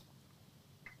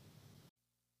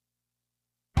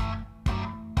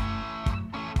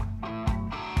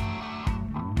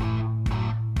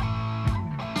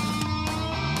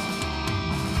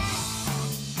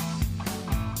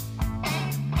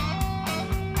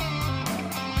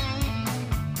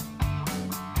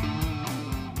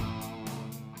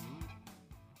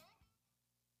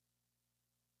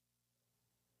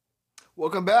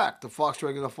 Welcome back to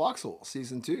Foxtrotting in the Foxhole,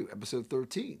 Season 2, Episode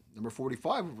 13, number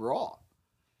 45 overall.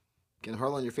 Ken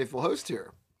Harlan, your faithful host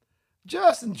here.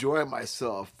 Just enjoying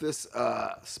myself. This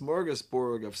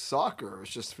smorgasbord of soccer is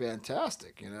just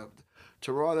fantastic.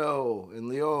 Toronto and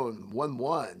Lyon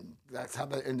 1-1. That's how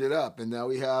that ended up. And now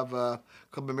we have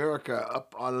Club America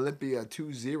up on Olympia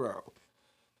 2-0.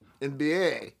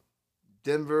 NBA,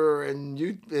 Denver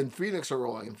and Phoenix are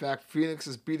rolling. In fact, Phoenix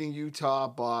is beating Utah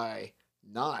by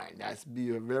 9. That's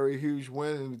be a very huge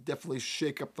win and definitely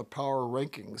shake up the power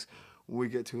rankings when we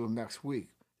get to them next week.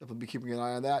 Definitely be keeping an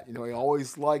eye on that. I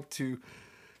always like to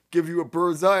give you a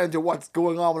bird's eye into what's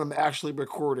going on when I'm actually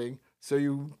recording, so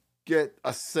you get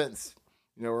a sense,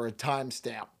 or a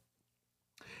timestamp.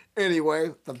 Anyway,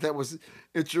 thought that was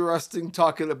interesting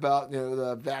talking about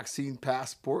the vaccine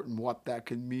passport and what that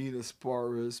can mean as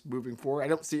far as moving forward. I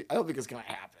don't think it's going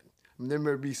to happen. There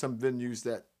may be some venues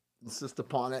that insist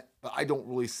upon it, but I don't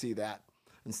really see that.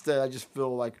 Instead, I just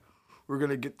feel like we're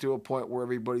going to get to a point where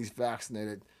everybody's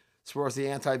vaccinated. As far as the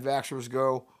anti-vaxxers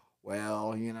go,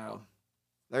 well,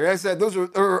 like I said, there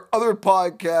are other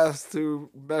podcasts to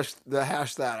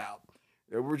hash that out.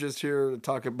 We're just here to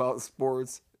talk about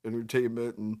sports,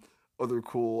 entertainment, and other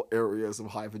cool areas of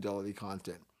high fidelity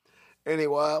content.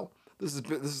 Anyway, this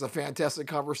is a fantastic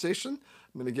conversation.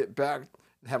 I'm going to get back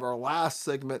and have our last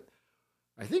segment.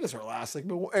 I think it's our last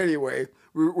segment. Well, anyway,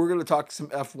 we're going to talk some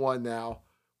F1 now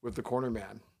with the corner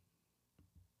man.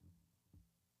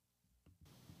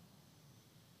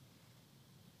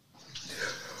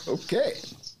 Okay,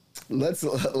 let's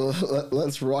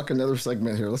rock another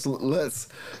segment here. Let's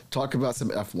talk about some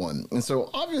F1. And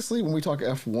so obviously when we talk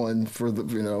F1 for the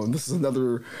and this is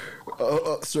another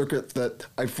circuit that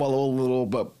I follow a little,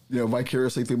 but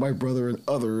vicariously through my brother and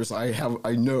others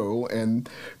I know, and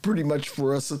pretty much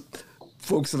for us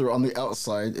folks that are on the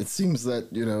outside, it seems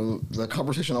that the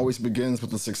conversation always begins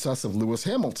with the success of Lewis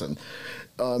Hamilton.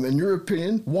 In your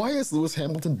opinion, why has Lewis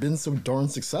Hamilton been so darn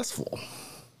successful?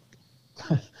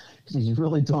 He's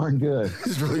really darn good.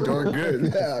 He's really darn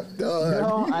good.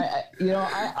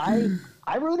 Yeah.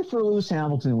 I rooted for Lewis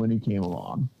Hamilton when he came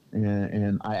along,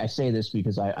 and I say this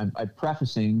because I'm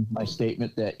prefacing my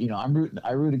statement that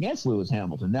I root against Lewis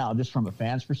Hamilton now, just from a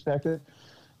fan's perspective,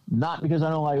 not because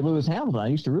I don't like Lewis Hamilton. I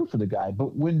used to root for the guy,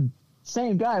 but when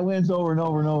same guy wins over and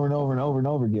over and over and over and over and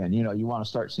over again, you want to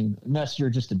start seeing, unless you're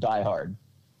just a diehard,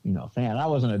 fan. I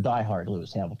wasn't a diehard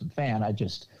Lewis Hamilton fan. I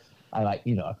like,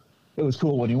 it was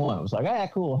cool when he won. It was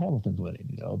like, cool, Hamilton's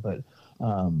winning, But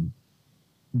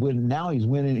when now he's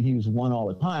winning, he's won all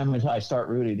the time, and I start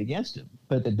rooting against him.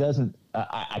 But that doesn't,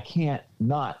 I can't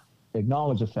not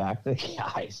acknowledge the fact that the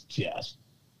guy's just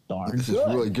darn this good.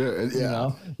 Is really good.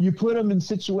 Yeah. You put him in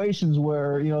situations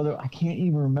where, I can't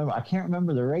even remember. I can't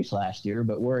remember the race last year,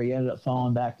 but where he ended up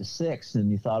falling back to sixth,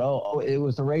 and you thought, oh, it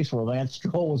was the race where Lance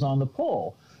Stroll was on the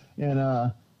pole.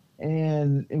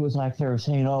 And it was like they were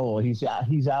saying, oh, well, he's out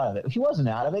of it. He wasn't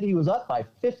out of it. He was up by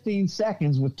 15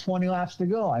 seconds with 20 laps to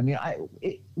go. I mean,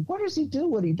 what does he do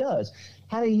what he does?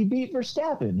 How did he beat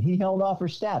Verstappen? He held off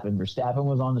Verstappen. Verstappen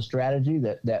was on the strategy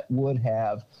that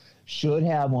should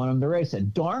have won him the race.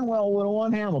 That darn well would have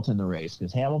won Hamilton the race,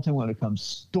 because Hamilton would have come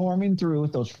storming through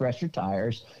with those fresher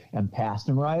tires and passed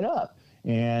him right up.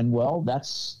 And, well,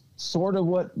 that's sort of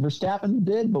what Verstappen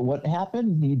did, but what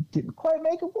happened, he didn't quite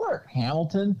make it work.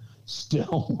 Hamilton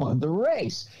still won the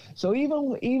race. So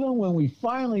even when we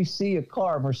finally see a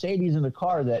car, Mercedes in a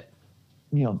car that,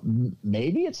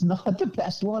 maybe it's not the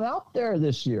best one out there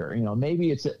this year.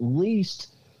 Maybe it's at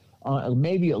least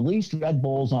Red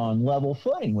Bull's on level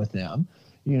footing with them,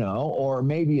 or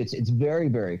maybe it's very,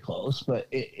 very close, but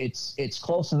it's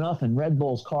close enough, and Red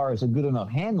Bull's car is a good enough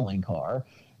handling car.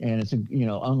 And it's,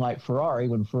 unlike Ferrari,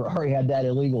 when Ferrari had that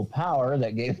illegal power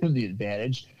that gave them the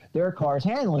advantage, their car's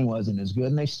handling wasn't as good,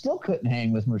 and they still couldn't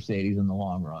hang with Mercedes in the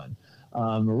long run.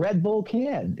 Red Bull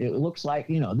can. It looks like,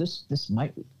 this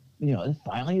might, this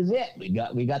finally is it. We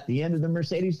got the end of the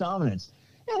Mercedes dominance.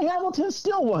 And Hamilton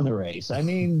still won the race. I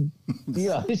mean,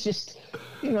 it's just,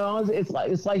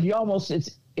 it's like you almost,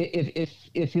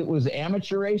 if it was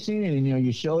amateur racing and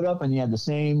you showed up and you had the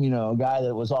same guy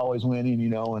that was always winning,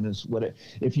 and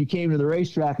if you came to the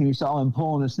racetrack and you saw him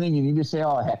pulling this thing and you just say,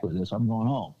 oh, heck with this, I'm going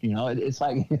home. It's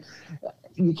like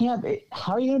you can't.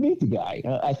 How are you going to beat the guy?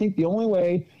 I think the only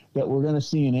way that we're going to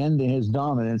see an end to his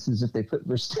dominance is if they put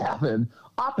Verstappen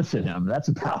opposite him. That's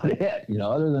about it.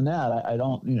 Other than that, I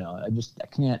don't. I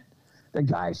can't. The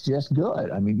guy's just good.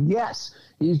 I mean, yes,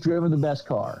 he's driven the best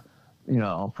car,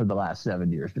 for the last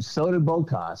 7 years. But so did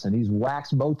Bottas, and he's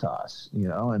waxed Bottas,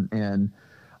 and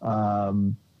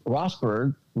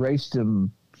Rosberg raced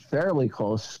him fairly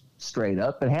close straight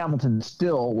up, but Hamilton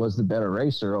still was the better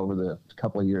racer over the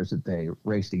couple of years that they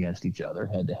raced against each other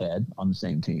head to head on the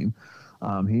same team.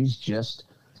 He's just,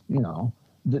 there's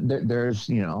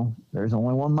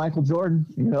only one Michael Jordan,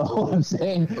 what I'm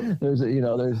saying? There's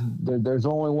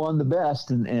only one the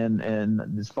best.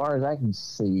 And as far as I can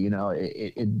see,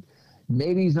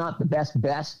 maybe he's not the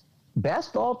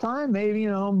best all time, maybe,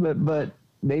 but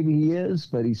maybe he is,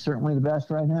 but he's certainly the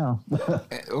best right now.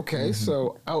 Okay,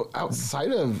 so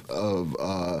outside of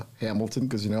Hamilton,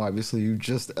 because obviously you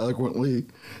just eloquently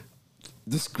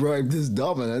described his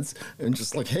dominance and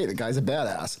just like, hey, the guy's a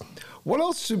badass. What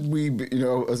else should we,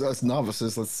 as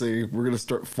novices, let's say we're going to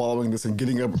start following this and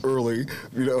getting up early,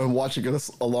 and watching it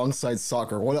alongside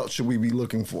soccer. What else should we be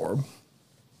looking for?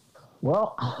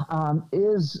 Well,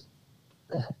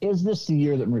 is this the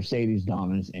year that Mercedes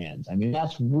dominance ends? I mean,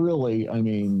 that's really, I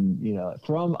mean, you know,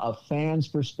 from a fan's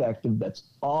perspective, that's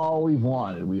all we've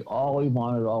wanted. All we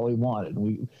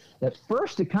wanted. At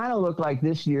first, it kind of looked like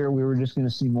this year we were just going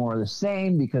to see more of the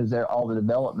same because all the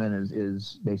development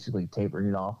is basically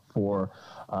tapering off for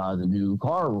the new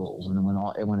car rules, and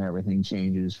when everything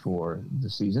changes for the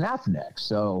season after next.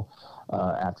 So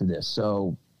after this,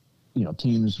 so you know,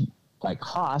 teams like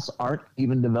Haas aren't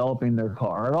even developing their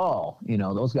car at all. You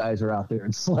know, those guys are out there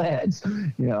in sleds,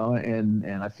 you know, and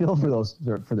I feel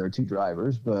for their two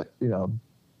drivers, but you know,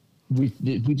 we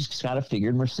just kind of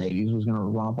figured Mercedes was going to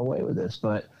romp away with this,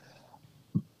 but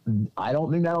I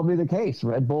don't think that'll be the case.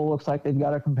 Red Bull looks like they've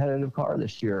got a competitive car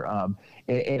this year. And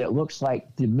it looks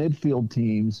like the midfield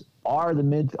teams are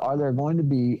there going to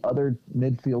be other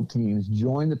midfield teams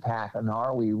join the pack, and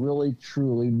are we really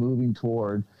truly moving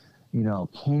toward, you know,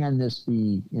 can this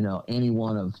be, you know, any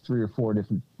one of 3 or 4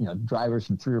 different, you know, drivers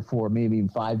from 3 or 4, maybe even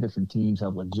 5 different teams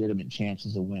have legitimate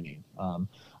chances of winning?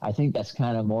 I think that's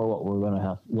kind of more what we're going to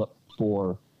have to look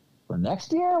for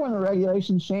next year when the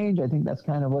regulations change. I think that's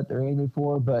kind of what they're aiming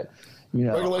for. But, you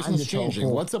know, regulations changing.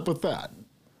 What's up with that?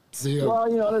 Well,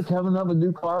 you know, they're coming up with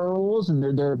new car rules, and they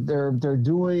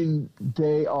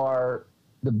are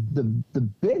the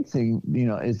big thing, you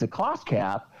know, is the cost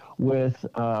cap with,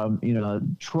 you know,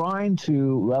 trying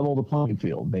to level the playing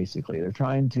field. Basically, they're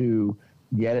trying to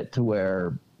get it to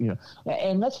where, you know,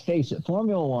 and let's face it,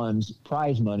 Formula One's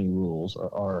prize money rules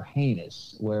are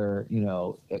heinous, where, you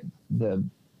know,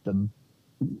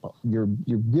 you're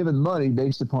given money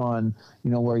based upon, you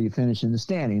know, where you finish in the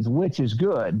standings, which is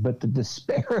good, but the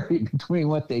disparity between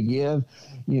what they give,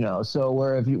 you know, so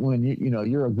where when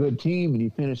you're a good team and you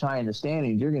finish high in the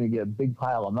standings, you're going to get a big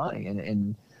pile of money,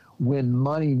 and when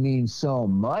money means so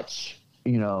much,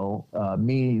 you know,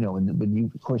 when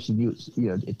you, of course, you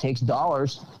know, it takes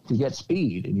dollars to get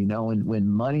speed, and you know, when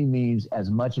money means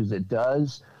as much as it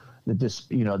does, the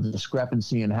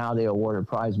discrepancy in how they awarded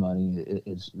prize money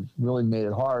is really made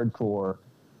it hard for,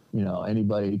 you know,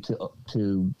 anybody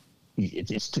to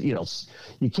you know,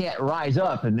 you can't rise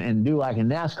up and do like in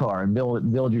NASCAR and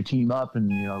build your team up and,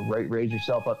 you know, raise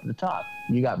yourself up to the top.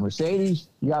 You got Mercedes,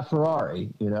 you got Ferrari,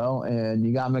 you know, and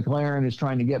you got McLaren is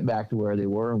trying to get back to where they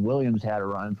were, and Williams had a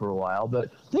run for a while. But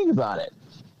think about it.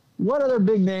 What other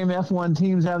big name F1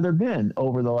 teams have there been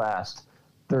over the last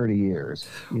 30 years?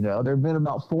 You know, there have been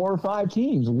about 4 or 5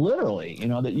 teams, literally, you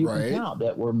know, that you can count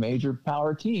that were major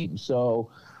power teams. So,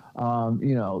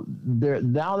 you know,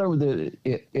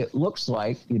 it looks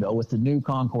like, you know, with the new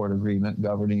Concord agreement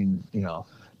governing, you know,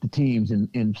 the teams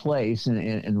in place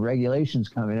and regulations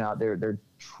coming out, they're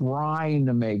trying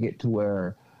to make it to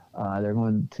where they're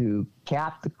going to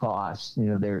cap the costs. You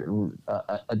know, they're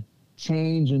a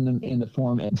change in the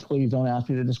form, and please don't ask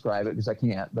me to describe it because I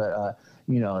can't, but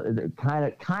you know, they're kind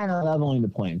of leveling the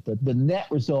playing. The net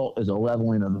result is a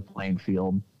leveling of the playing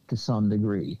field to some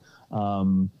degree.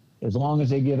 As long as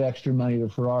they give extra money to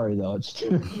Ferrari, though, it's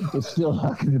still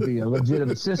not going to be a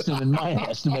legitimate system in my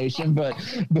estimation. But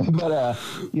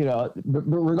you know, but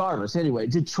regardless, anyway,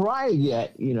 to try to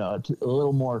get, you know, a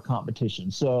little more competition.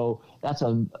 So that's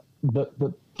but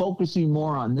focusing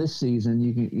more on this season,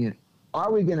 you know,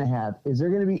 are we going to have? Is there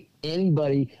going to be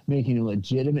anybody making a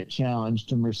legitimate challenge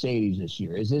to Mercedes this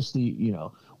year? Is this you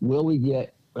know, will we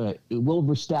get? Will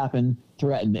Verstappen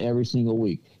threaten every single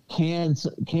week? Can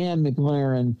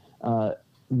McLaren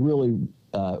really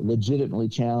legitimately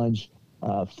challenge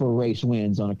for race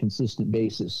wins on a consistent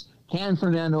basis? Can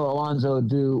Fernando Alonso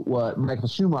do what Michael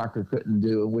Schumacher couldn't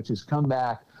do, which is come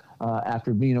back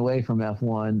after being away from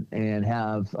F1 and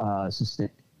have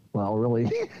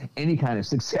really any kind of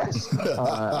success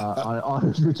on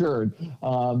his return?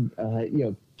 You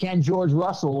know, can George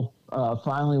Russell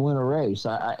finally win a race?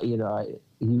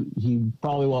 He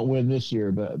probably won't win this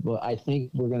year, but I think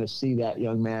we're going to see that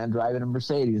young man driving a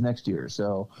Mercedes next year.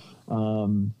 So, wow,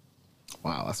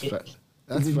 that's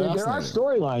fascinating. There are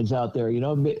storylines out there, you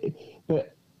know,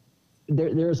 but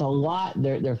there's a lot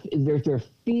there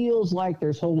feels like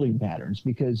there's holding patterns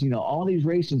because, you know, all these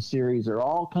racing series are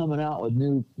all coming out with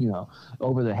new, you know,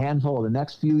 over the handful of the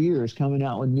next few years coming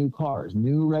out with new cars,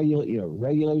 new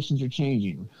regulations are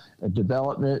changing.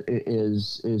 Development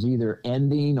is either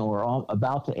ending or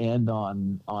about to end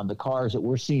on the cars that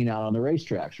we're seeing out on the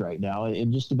racetracks right now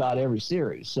in just about every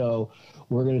series. So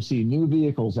we're going to see new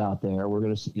vehicles out there. We're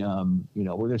going to see, you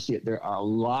know, we're going to see it. There are a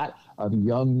lot of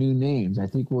young new names. I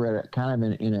think we're at kind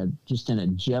of in a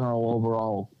general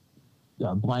overall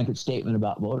blanket statement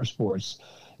about motorsports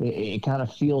it kind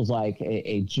of feels like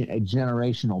a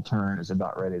generational turn is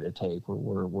about ready to take.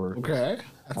 We're okay.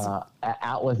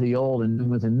 Out with the old and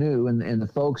with the new, and the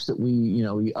folks that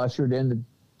we ushered in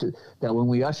that when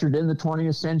we ushered in the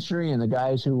 20th century, and the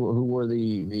guys who were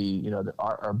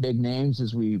our big names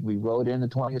as we rode in the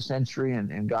 20th century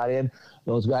and got in,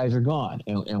 those guys are gone,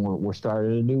 and we're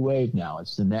starting a new wave now.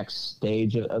 It's the next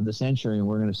stage of the century, and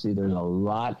we're going to see there's a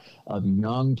lot of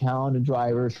young, talented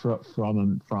drivers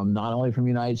from not only from the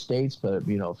United States, but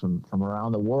from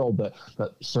around the world,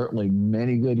 but certainly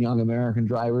many good young American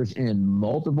drivers in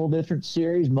multiple different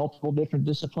series, multiple different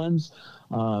disciplines.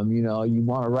 You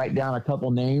want to write down a couple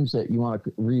names that you want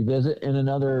to revisit in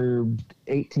another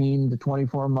 18 to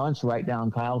 24 months. Write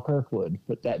down Kyle Kirkwood.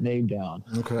 Put that name down.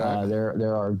 Okay.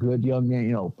 There are good young,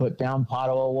 put down Pato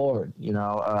O'Ward.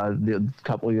 The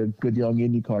couple of good young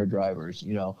IndyCar drivers.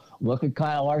 Look at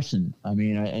Kyle Larson. I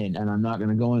mean, and I'm not going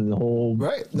to go into the whole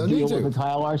deal with the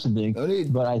Kyle Larson thing. No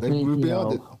need. But I think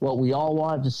what we all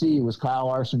wanted to see was Kyle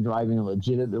Larson driving a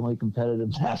legitimately competitive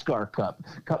NASCAR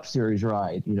Cup Series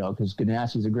ride. Because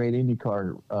Ganassi's a great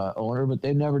IndyCar owner, but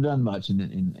they've never done much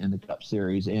in the Cup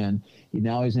Series, and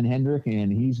now he's in Hendrick,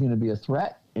 and he's going to be a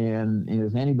threat. And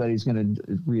if anybody's going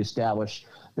to reestablish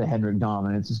the Hendrick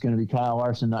dominance, it's going to be Kyle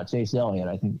Larson, not Chase Elliott.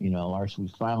 I think Larson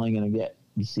was finally going to get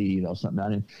something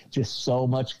out of just so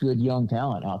much good young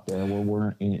talent out there where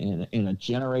we're in a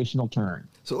generational turn.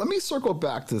 So let me circle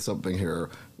back to something here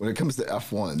when it comes to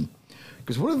F1,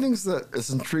 because one of the things that has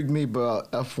intrigued me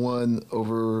about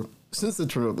F1 since the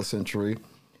turn of the century,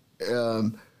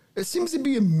 it seems to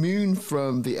be immune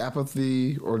from the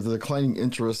apathy or the declining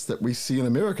interest that we see in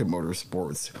American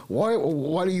motorsports.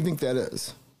 Why do you think that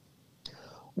is?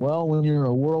 Well, when you're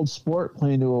a world sport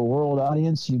playing to a world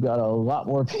audience, you've got a lot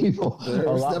more people,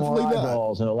 a lot more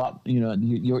eyeballs, and a lot.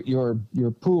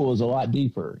 Your pool is a lot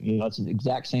deeper. It's the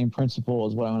exact same principle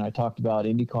as when I talked about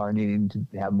IndyCar needing to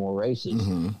have more races.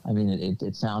 Mm-hmm. I mean,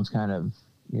 it sounds kind of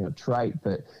trite,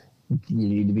 but you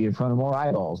need to be in front of more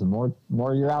eyeballs. The more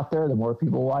you're out there, the more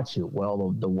people watch you.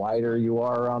 Well, the wider you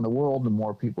are around the world, the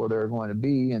more people there are going to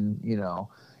be, and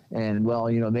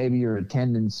maybe your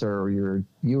attendance or your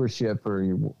viewership or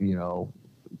your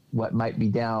what might be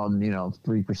down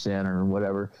 3% or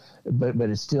whatever, but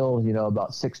it's still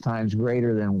about 6 times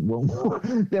greater than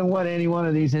what any one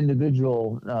of these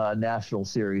individual national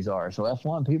series are. So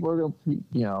F1 people are going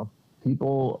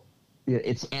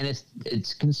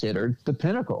it's considered the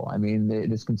pinnacle. I mean,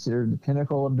 it is considered the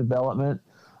pinnacle of development.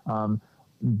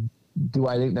 Do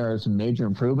I think there are some major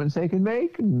improvements they can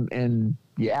make? And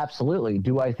yeah, absolutely.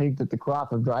 Do I think that the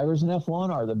crop of drivers in F1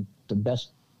 are the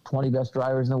best 20 best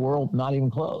drivers in the world? Not even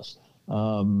close. If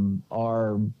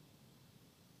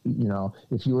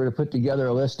you were to put together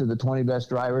a list of the 20 best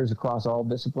drivers across all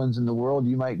disciplines in the world,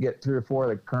 you might get 3 or 4 of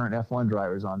the current F1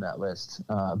 drivers on that list.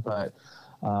 But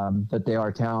they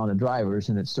are talented drivers,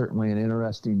 and it's certainly an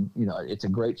interesting, it's a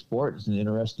great sport. It's an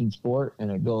interesting sport, and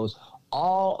it goes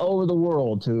all over the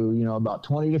world to, about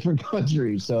 20 different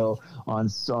countries. So on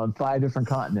 5 different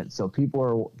continents. So people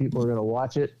are going to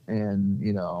watch it, and,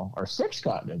 or 6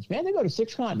 continents, man, they go to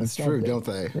 6 continents. That's true. Don't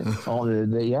they?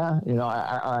 Yeah.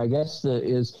 I guess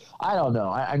I don't know.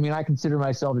 I mean, I consider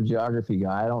myself a geography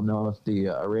guy. I don't know if the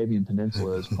Arabian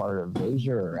Peninsula is part of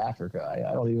Asia or Africa.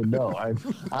 I don't even know.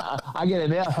 I get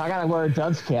an F. I got to wear a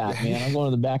dunce cap, man. I'm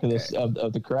going to the back of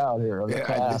the crowd here, of the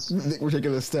class. We're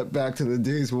taking a step back to the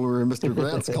days when we were in Mr.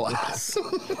 Grant's class.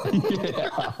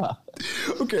 Yeah.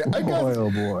 Okay.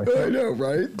 Oh boy. I know,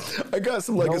 right? I got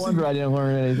some legacy. No wonder I didn't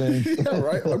learn anything. Yeah,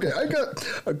 right? Okay. I got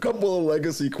a couple of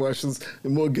legacy questions,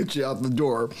 and we'll get you out the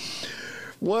door.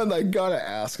 One I gotta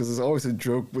ask, because it's always a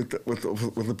joke with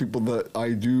the people that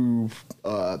I do,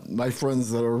 my friends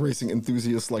that are racing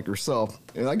enthusiasts like yourself,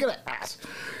 and I gotta ask,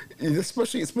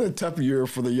 especially it's been a tough year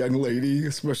for the young lady,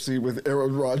 especially with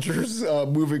Aaron Rodgers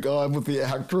moving on with the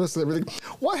actress and everything.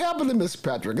 What happened to Miss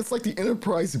Patrick? It's like the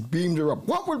Enterprise beamed her up.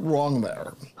 What went wrong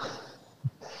there?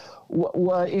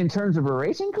 What in terms of her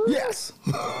racing career? Yes.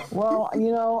 Well,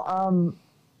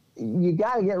 you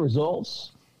got to get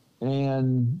results,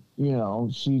 and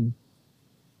she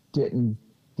didn't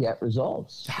get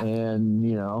results, and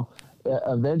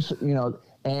eventually,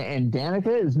 and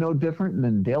Danica is no different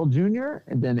than Dale Jr.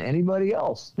 and than anybody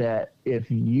else. That if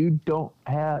you don't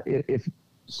have, if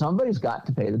somebody's got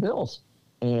to pay the bills,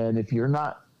 and if you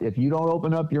don't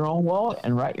open up your own wallet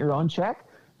and write your own check,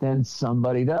 then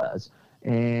somebody does.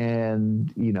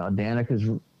 And Danica's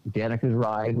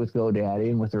ride with GoDaddy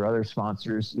and with her other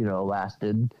sponsors,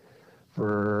 lasted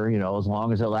for, as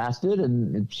long as it lasted,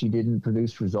 and she didn't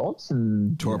produce results,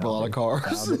 and tore up a lot of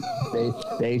cars.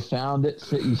 They found it,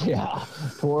 yeah,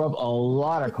 tore up a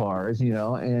lot of cars,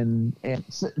 and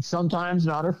sometimes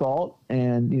not her fault.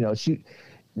 And,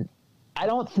 I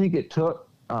don't think it took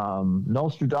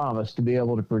Nostradamus to be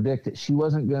able to predict that she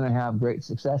wasn't going to have great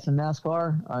success in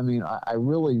NASCAR. I mean, I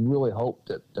really, really hope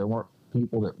that there weren't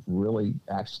people that really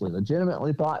actually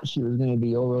legitimately thought she was going to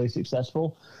be overly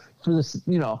successful for this,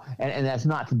 and that's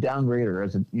not to downgrade her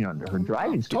as her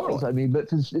driving skills. Totally. I mean,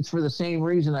 but it's for the same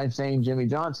reason I'm saying Jimmie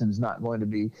Johnson's going to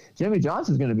be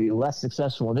less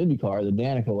successful in IndyCar than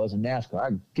Danica was in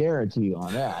NASCAR. I guarantee you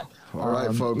on that. All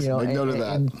right, folks, make note of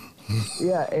that.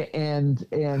 And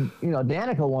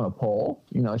Danica won a pole.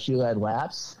 She led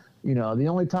laps. The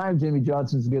only time Jimmie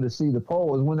Johnson's going to see the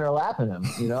pole is when they're lapping him.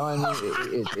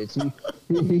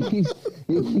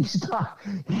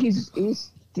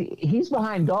 He's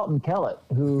behind Dalton Kellett,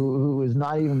 who is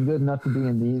not even good enough to be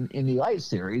in the Light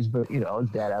Series, but his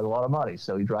dad has a lot of money,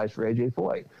 so he drives for AJ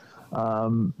Foyt.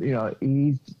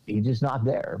 He's just not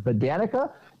there. But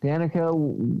Danica,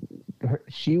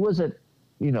 she was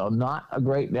not a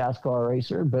great NASCAR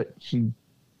racer, but she,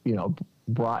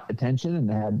 brought attention and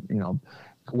had,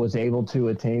 was able to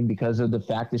attain because of the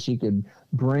fact that she could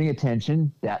bring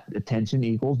attention. That attention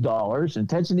equals dollars,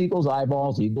 attention equals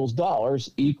eyeballs, equals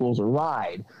dollars, equals a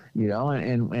ride,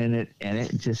 and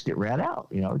it ran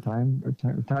out,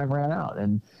 time ran out.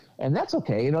 And that's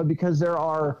okay, because there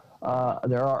are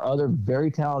other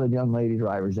very talented young lady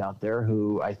drivers out there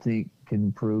who I think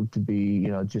can prove to be,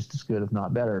 just as good, if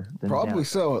not better. Than Probably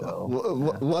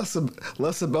so.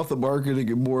 Less about the marketing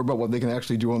and more about what they can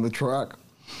actually do on the track.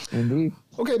 Indeed.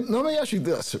 Okay, let me ask you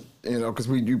this, because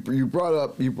you brought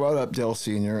up Dale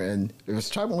Sr., and I was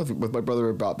chatting with my brother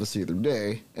about this the other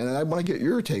day, and I want to get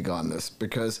your take on this,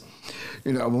 because,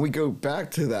 when we go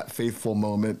back to that faithful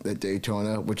moment at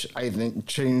Daytona, which I think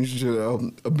changed a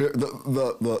bit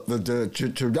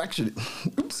the trajectory,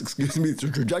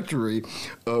 the trajectory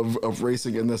of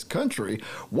racing in this country.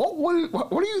 What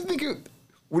do you think it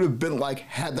would have been like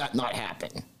had that not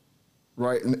happened?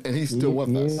 Right, and he's still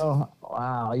with us.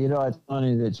 Wow, it's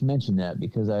funny that you mentioned that,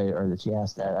 because that you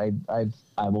asked that. I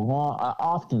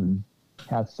often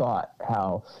have thought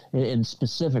how, and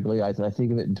specifically, I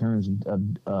think of it in terms of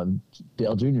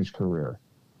Dale Jr.'s career.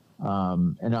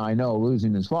 And now I know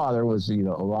losing his father was a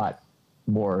lot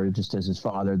more just as his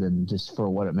father than just for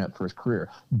what it meant for his career.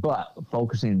 But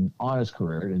focusing on his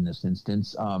career in this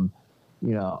instance,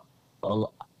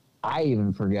 I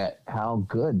even forget how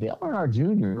good Dale Earnhardt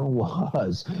Jr.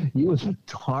 was. He was a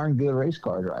darn good race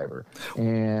car driver,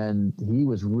 and he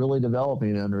was really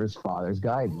developing under his father's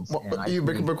guidance. Well, you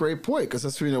make a great point, because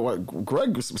that's what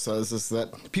Greg says, is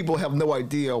that people have no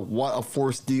idea what a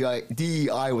forced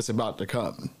DEI was about to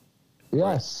come.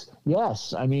 Yes, right?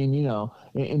 Yes. I mean,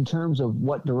 in terms of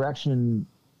what direction,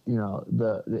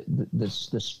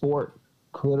 the sport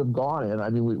could have gone in. I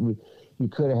mean, you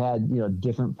could have had,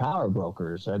 different power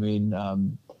brokers. I mean,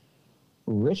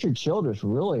 Richard Childress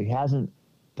really hasn't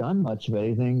done much of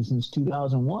anything since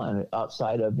 2001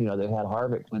 outside of, they've had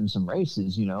Harvick win some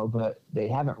races, but they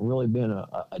haven't really been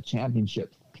a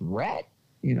championship threat.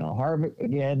 Harvick,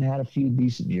 again, had a few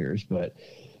decent years, but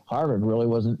Harvick really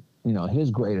wasn't, his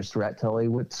greatest threat till he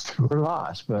went to Stuart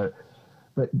Haas. But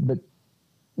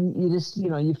you just,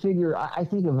 you figure, I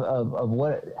think of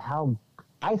how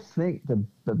I think the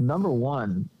number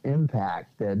one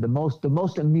impact, the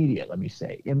most immediate, let me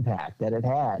say, impact that it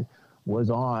had was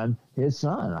on his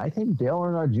son. I think Dale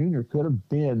Earnhardt Jr. could have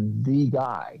been the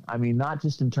guy. I mean, not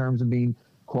just in terms of being,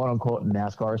 quote unquote,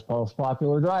 NASCAR's most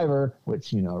popular driver,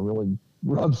 which, really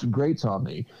rubs some grates on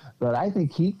me, but I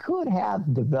think he could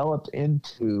have developed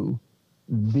into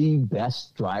the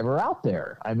best driver out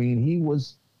there. I mean, he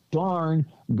was darn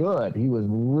good. He was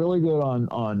really good on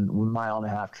 1.5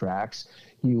 mile tracks.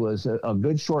 He was a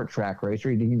good short track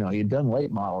racer. He'd done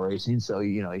late model racing, so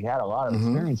he had a lot of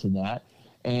experience in that.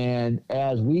 And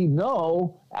as we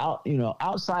know,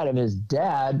 outside of his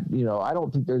dad, I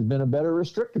don't think there's been a better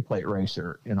restrictor plate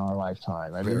racer in our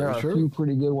lifetime. I mean, there are a few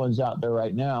pretty good ones out there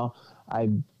right now.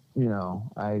 Given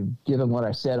what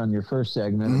I said on your first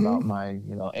segment about my,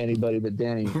 anybody but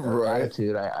Danny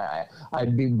attitude,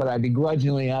 I'd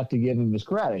begrudgingly have to give him his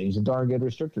credit. He's a darn good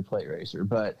restrictor plate racer,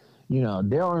 but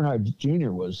Dale Earnhardt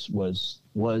Jr.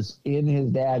 was in his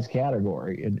dad's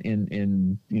category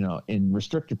in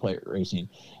restrictor plate racing,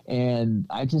 and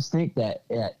I just think that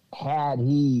had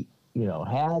he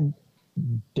had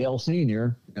Dale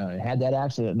Sr. Had that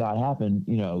accident not happened,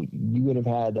 you would have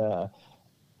had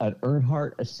an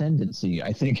Earnhardt ascendancy.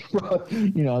 I think,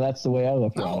 that's the way I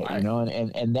look at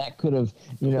it, and that could have,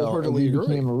 it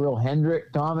became a real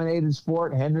Hendrick dominated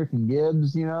sport, Hendrick and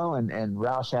Gibbs, and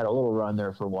Roush had a little run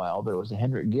there for a while, but it was a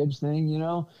Hendrick Gibbs thing,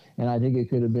 and I think it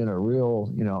could have been a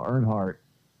real, Earnhardt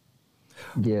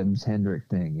Gibbs Hendrick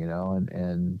thing,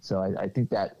 and so I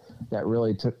think that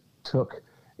really took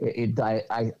it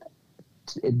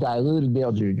diluted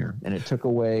Dale Jr. and it took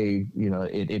away,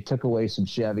 it took away some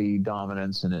Chevy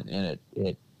dominance, and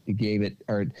it gave it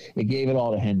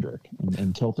all to Hendrick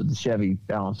and tilted the Chevy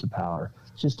balance of power.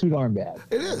 It's just too darn bad.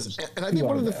 It is, and I think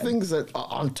one of the things that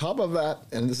on top of that,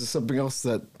 and this is something else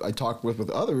that I talk with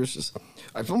others, is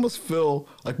I almost feel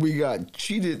like we got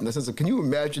cheated in the sense of, can you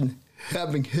imagine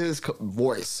having his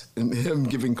voice and him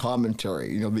giving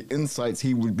commentary, the insights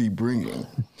he would be bringing?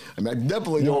 I mean, I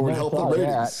definitely know it would help the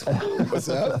ratings. What's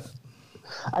that?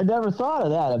 I never thought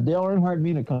of that. If Dale Earnhardt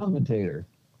being a commentator.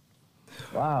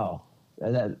 Wow.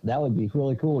 That would be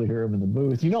really cool to hear him in the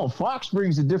booth. Fox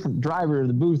brings a different driver to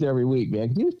the booth every week, man.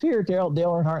 Can you hear Dale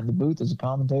Earnhardt in the booth as a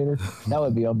commentator? That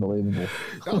would be unbelievable.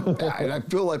 And I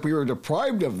feel like we were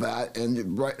deprived of that,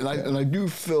 and I do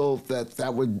feel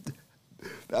that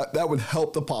would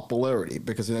help the popularity,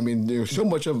 because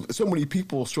so many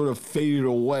people sort of faded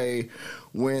away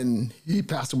when he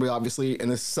passed away, obviously,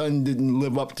 and his son didn't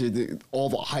live up to all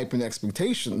the hype and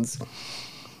expectations.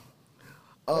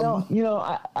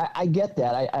 I get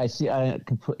that. I see. I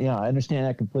understand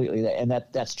that completely, and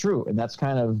that's true, and that's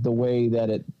kind of the way that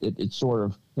it sort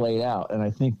of played out. And I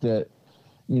think that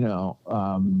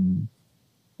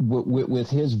with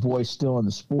his voice still in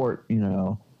the sport,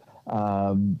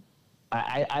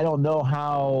 I don't know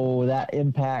how that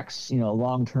impacts,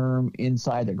 long term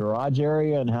inside the garage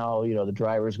area and how, the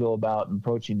drivers go about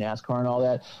approaching NASCAR and all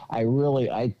that.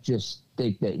 I just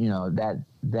think that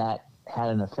that had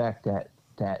an effect that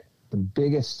the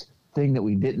biggest thing that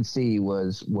we didn't see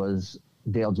was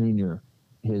Dale Jr.,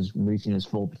 his reaching his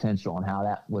full potential, and how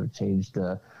that would have changed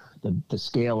the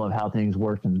scale of how things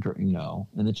worked in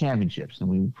the championships.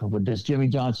 And is Jimmy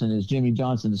Johnson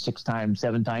the 6-time,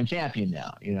 7-time champion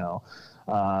now?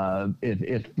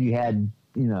 If you had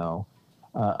a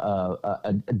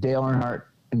Dale Earnhardt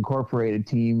Incorporated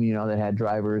team, that had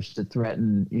drivers to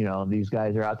threaten, these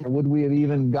guys are out there, would we have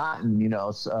even gotten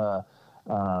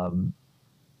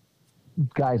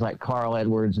guys like Carl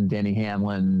Edwards and Denny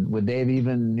Hamlin? Would they have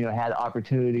even had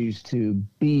opportunities to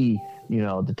be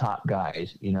the top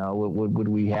guys? Would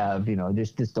we have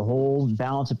just the whole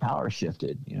balance of power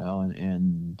shifted?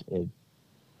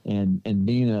 And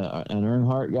being an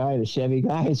Earnhardt guy, the Chevy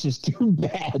guy, is just too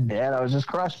bad, man. I was just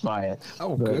crushed by it.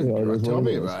 Oh, but, good. Tell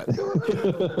me about it.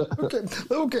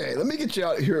 Okay. Let me get you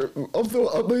out here. Let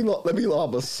me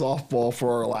lob a softball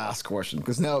for our last question,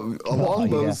 because now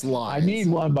along those lines, I need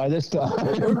one by this time.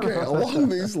 Okay, along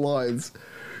these lines,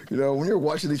 when you're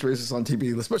watching these races on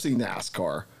TV, especially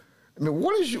NASCAR, I mean,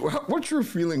 what's your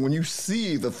feeling when you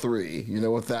see the 3,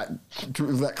 with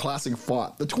that classic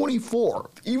font, the 24,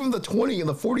 even the 20 and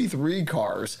the 43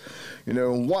 cars,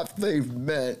 what they've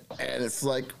meant, and it's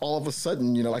like all of a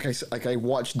sudden, like I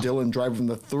watched Dylan driving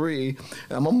the 3,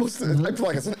 and I'm almost, I feel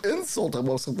like it's an insult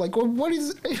almost. I'm like, well, what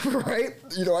is right?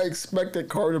 I expect that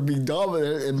car to be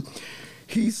dominant, and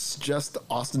he's just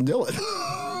Austin Dillon.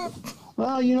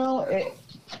 Well,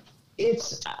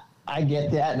 it's. I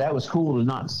get that. That was cool to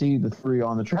not see the 3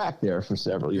 on the track there for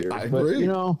several years. I agree.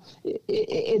 But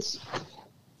it's.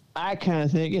 I kind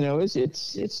of think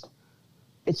it's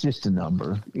just a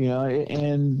number,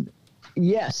 and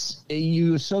yes,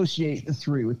 you associate the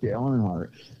 3 with Dale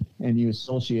Earnhardt, and you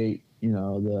associate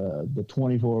the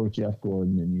 24 with Jeff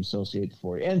Gordon, and you associate the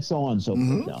 40, and so on and so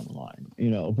forth down the line.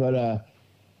 But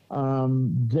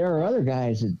there are other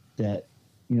guys that.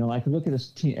 Like look at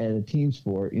a team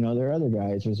sport. There are other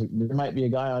guys. There might be a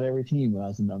guy on every team who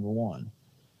has the number 1.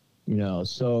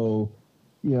 So,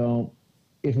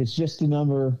 if it's just a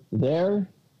number there,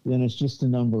 then it's just a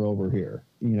number over here.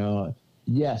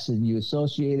 Yes, and you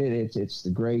associate it. It's the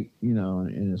great,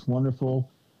 and it's wonderful.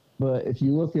 But if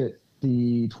you look at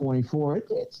the 24,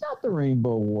 it's not the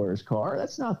Rainbow Wars car.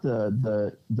 That's not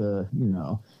the.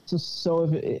 So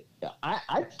if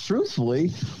I truthfully,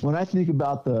 when I think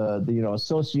about the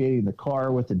associating the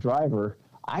car with the driver,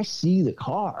 I see the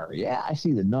car. Yeah, I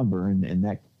see the number, and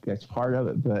that's part of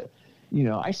it. But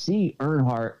I see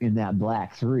Earnhardt in that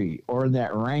black 3 or in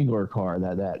that Wrangler car,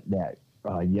 that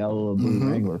yellow and blue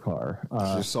Wrangler car.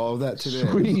 Just saw that today.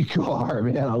 Sweet car,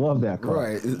 man. I love that car.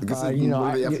 Right, because the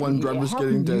F1 drivers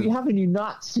getting to. How can you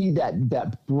not see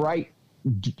that bright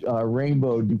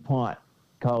rainbow DuPont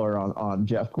color on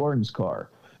Jeff Gordon's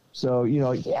car? So,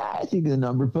 I think the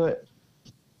number, but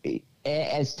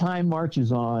as time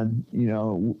marches on,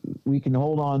 we can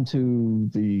hold on to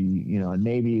the,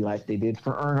 Navy like they did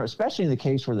for Earnhardt, especially in the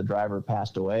case where the driver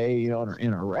passed away,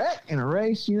 in a wreck, in a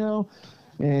race,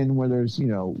 and where there's,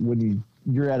 when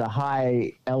you're at a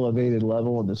high elevated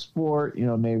level in the sport,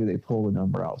 maybe they pull the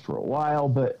number out for a while,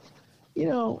 but,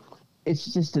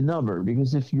 it's just a number,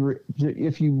 because if you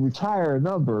retire a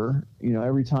number,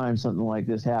 every time something like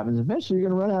this happens, eventually you're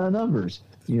going to run out of numbers,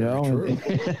 and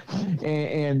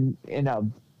now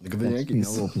look at the Yankees.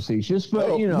 A little facetious, but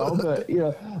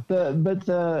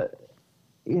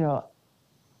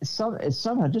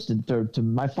somehow just to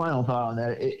my final thought on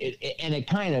that, it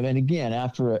kind of, and again,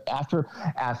 after a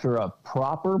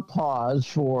proper pause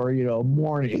for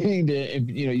mourning,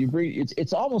 you bring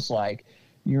it's almost like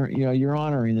you're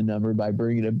honoring the number by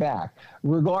bringing it back,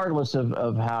 regardless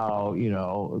of how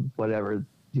whatever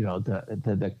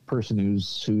the person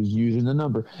who's using the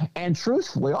number. And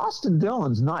truthfully, Austin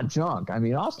Dillon's not junk. I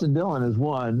mean, Austin Dillon has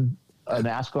won a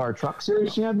NASCAR Truck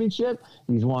Series championship.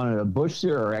 He's won a Busch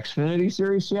or Xfinity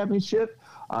Series championship.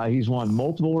 He's won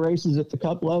multiple races at the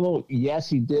Cup level. Yes,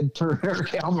 he did turn Eric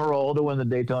Almirola to win the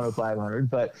Daytona 500,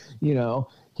 but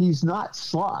he's not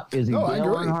slop. Is he Dale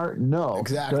Earnhardt? No,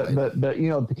 exactly. But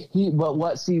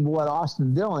what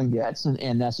Austin Dillon gets,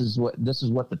 and this is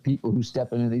what the people who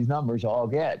step into these numbers all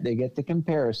get. They get the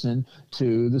comparison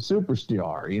to the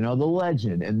superstar, the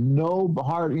legend, and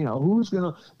who's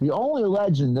gonna. The only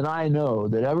legend that I know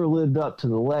that ever lived up to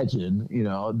the legend,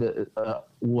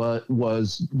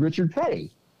 was Richard Petty,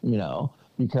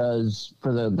 because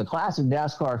for the classic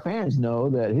NASCAR fans know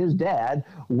that his dad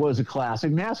was a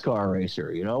classic NASCAR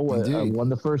racer, won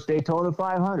the first Daytona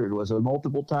 500, was a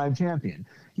multiple time champion,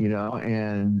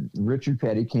 and Richard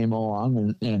Petty came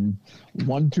along and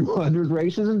won 200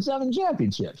 races and 7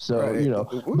 championships. So, right.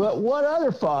 But what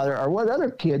other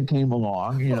kid came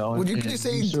along, Would you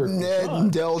say Ned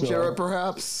and Del Jarrett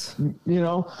perhaps?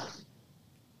 No.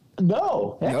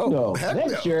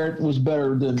 Ned Jarrett was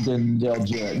better than Del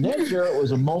Jarrett. Ned Jarrett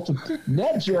was a multiple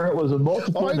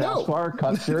NASCAR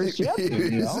Cup Series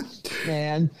champion.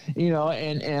 And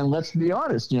let's be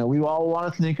honest. We all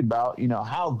want to think about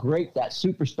how great that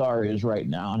superstar is right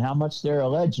now and how much they're a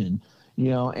legend.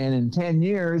 And in 10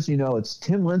 years, it's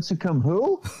Tim Lincecum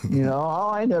who,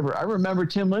 I remember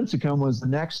Tim Lincecum was the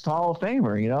next Hall of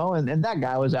Famer, and that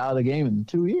guy was out of the game in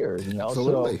 2 years,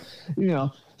 Absolutely.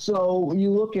 So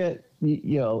you look at,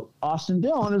 Austin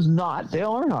Dillon is not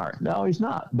Dale Earnhardt. No, he's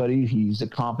not, but he's a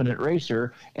competent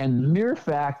racer. And the mere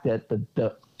fact that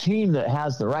the team that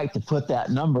has the right to put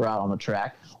that number out on the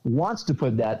track wants to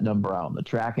put that number out on the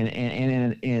track.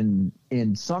 And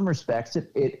in some respects,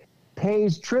 it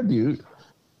pays tribute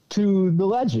to the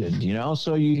legend,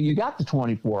 So you got the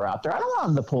 24 out there. I don't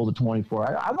want him to pull the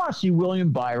 24. I want to see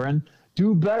William Byron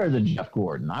do better than Jeff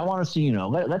Gordon. I want to see,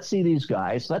 let's see these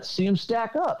guys. Let's see them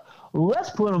stack up. Let's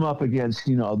put them up against,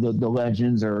 the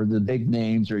legends or the big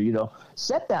names, or,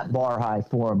 set that bar high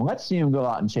for them. Let's see them go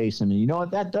out and chase them. And you know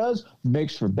what that does?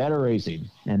 Makes for better racing.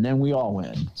 And then we all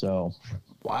win. So,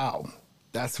 wow.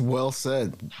 That's well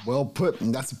said, well put,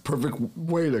 and that's a perfect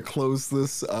way to close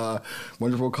this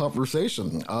wonderful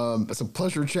conversation. It's a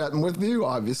pleasure chatting with you,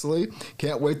 obviously.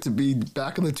 Can't wait to be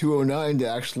back in the 209 to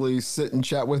actually sit and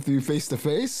chat with you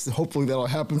face-to-face. Hopefully that'll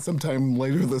happen sometime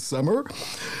later this summer.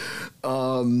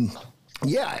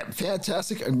 Yeah,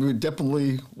 fantastic. And we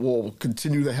definitely will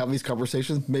continue to have these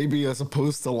conversations. Maybe as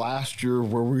opposed to last year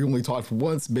where we only talked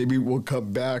once, maybe we'll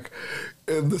come back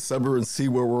in the summer and see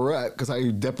where we're at, because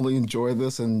I definitely enjoy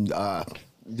this, and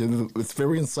it's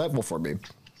very insightful for me.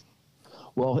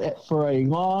 Well, for a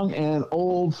long and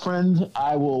old friend,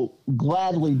 I will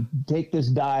gladly take this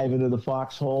dive into the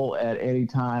Foxhole at any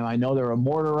time. I know there are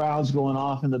mortar rounds going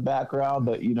off in the background,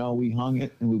 but, we hung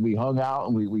it, and we hung out,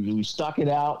 and we stuck it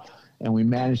out, and we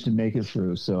managed to make it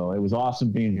through. So it was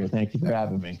awesome being here. Thank you for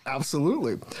having me.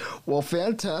 Absolutely. Well,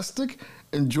 fantastic.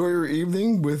 Enjoy your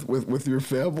evening with your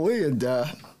family, and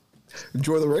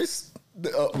enjoy the race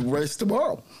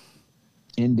tomorrow.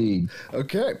 Indeed.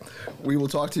 Okay. We will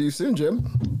talk to you soon,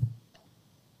 Jim.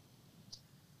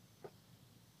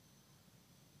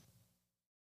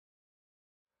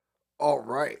 All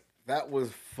right. That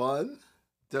was fun.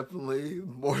 Definitely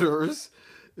mortars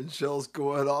and shells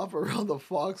going off around the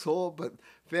Foxhole, but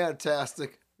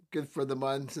fantastic. Good for the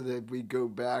mindset that we go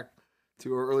back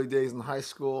to our early days in high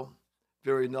school.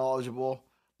 Very knowledgeable.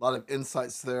 A lot of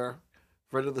insights there.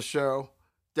 Friend of the show.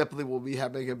 Definitely will be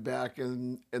having him back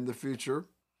in the future.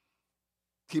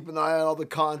 Keep an eye on all the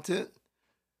content.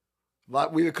 A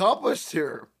lot we accomplished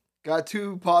here. Got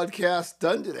 2 podcasts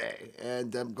done today,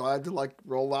 and I'm glad to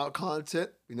roll out content.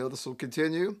 We know this will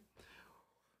continue.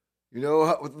 You know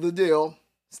what the deal.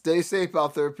 Stay safe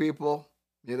out there, people.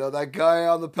 You know, that guy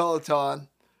on the Peloton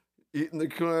eating the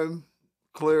cream,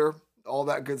 clear, all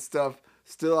that good stuff,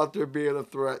 still out there being a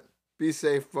threat. Be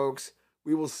safe, folks.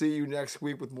 We will see you next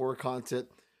week with more content.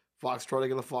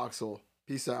 Foxtrotting in the Foxhole.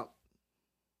 Peace out.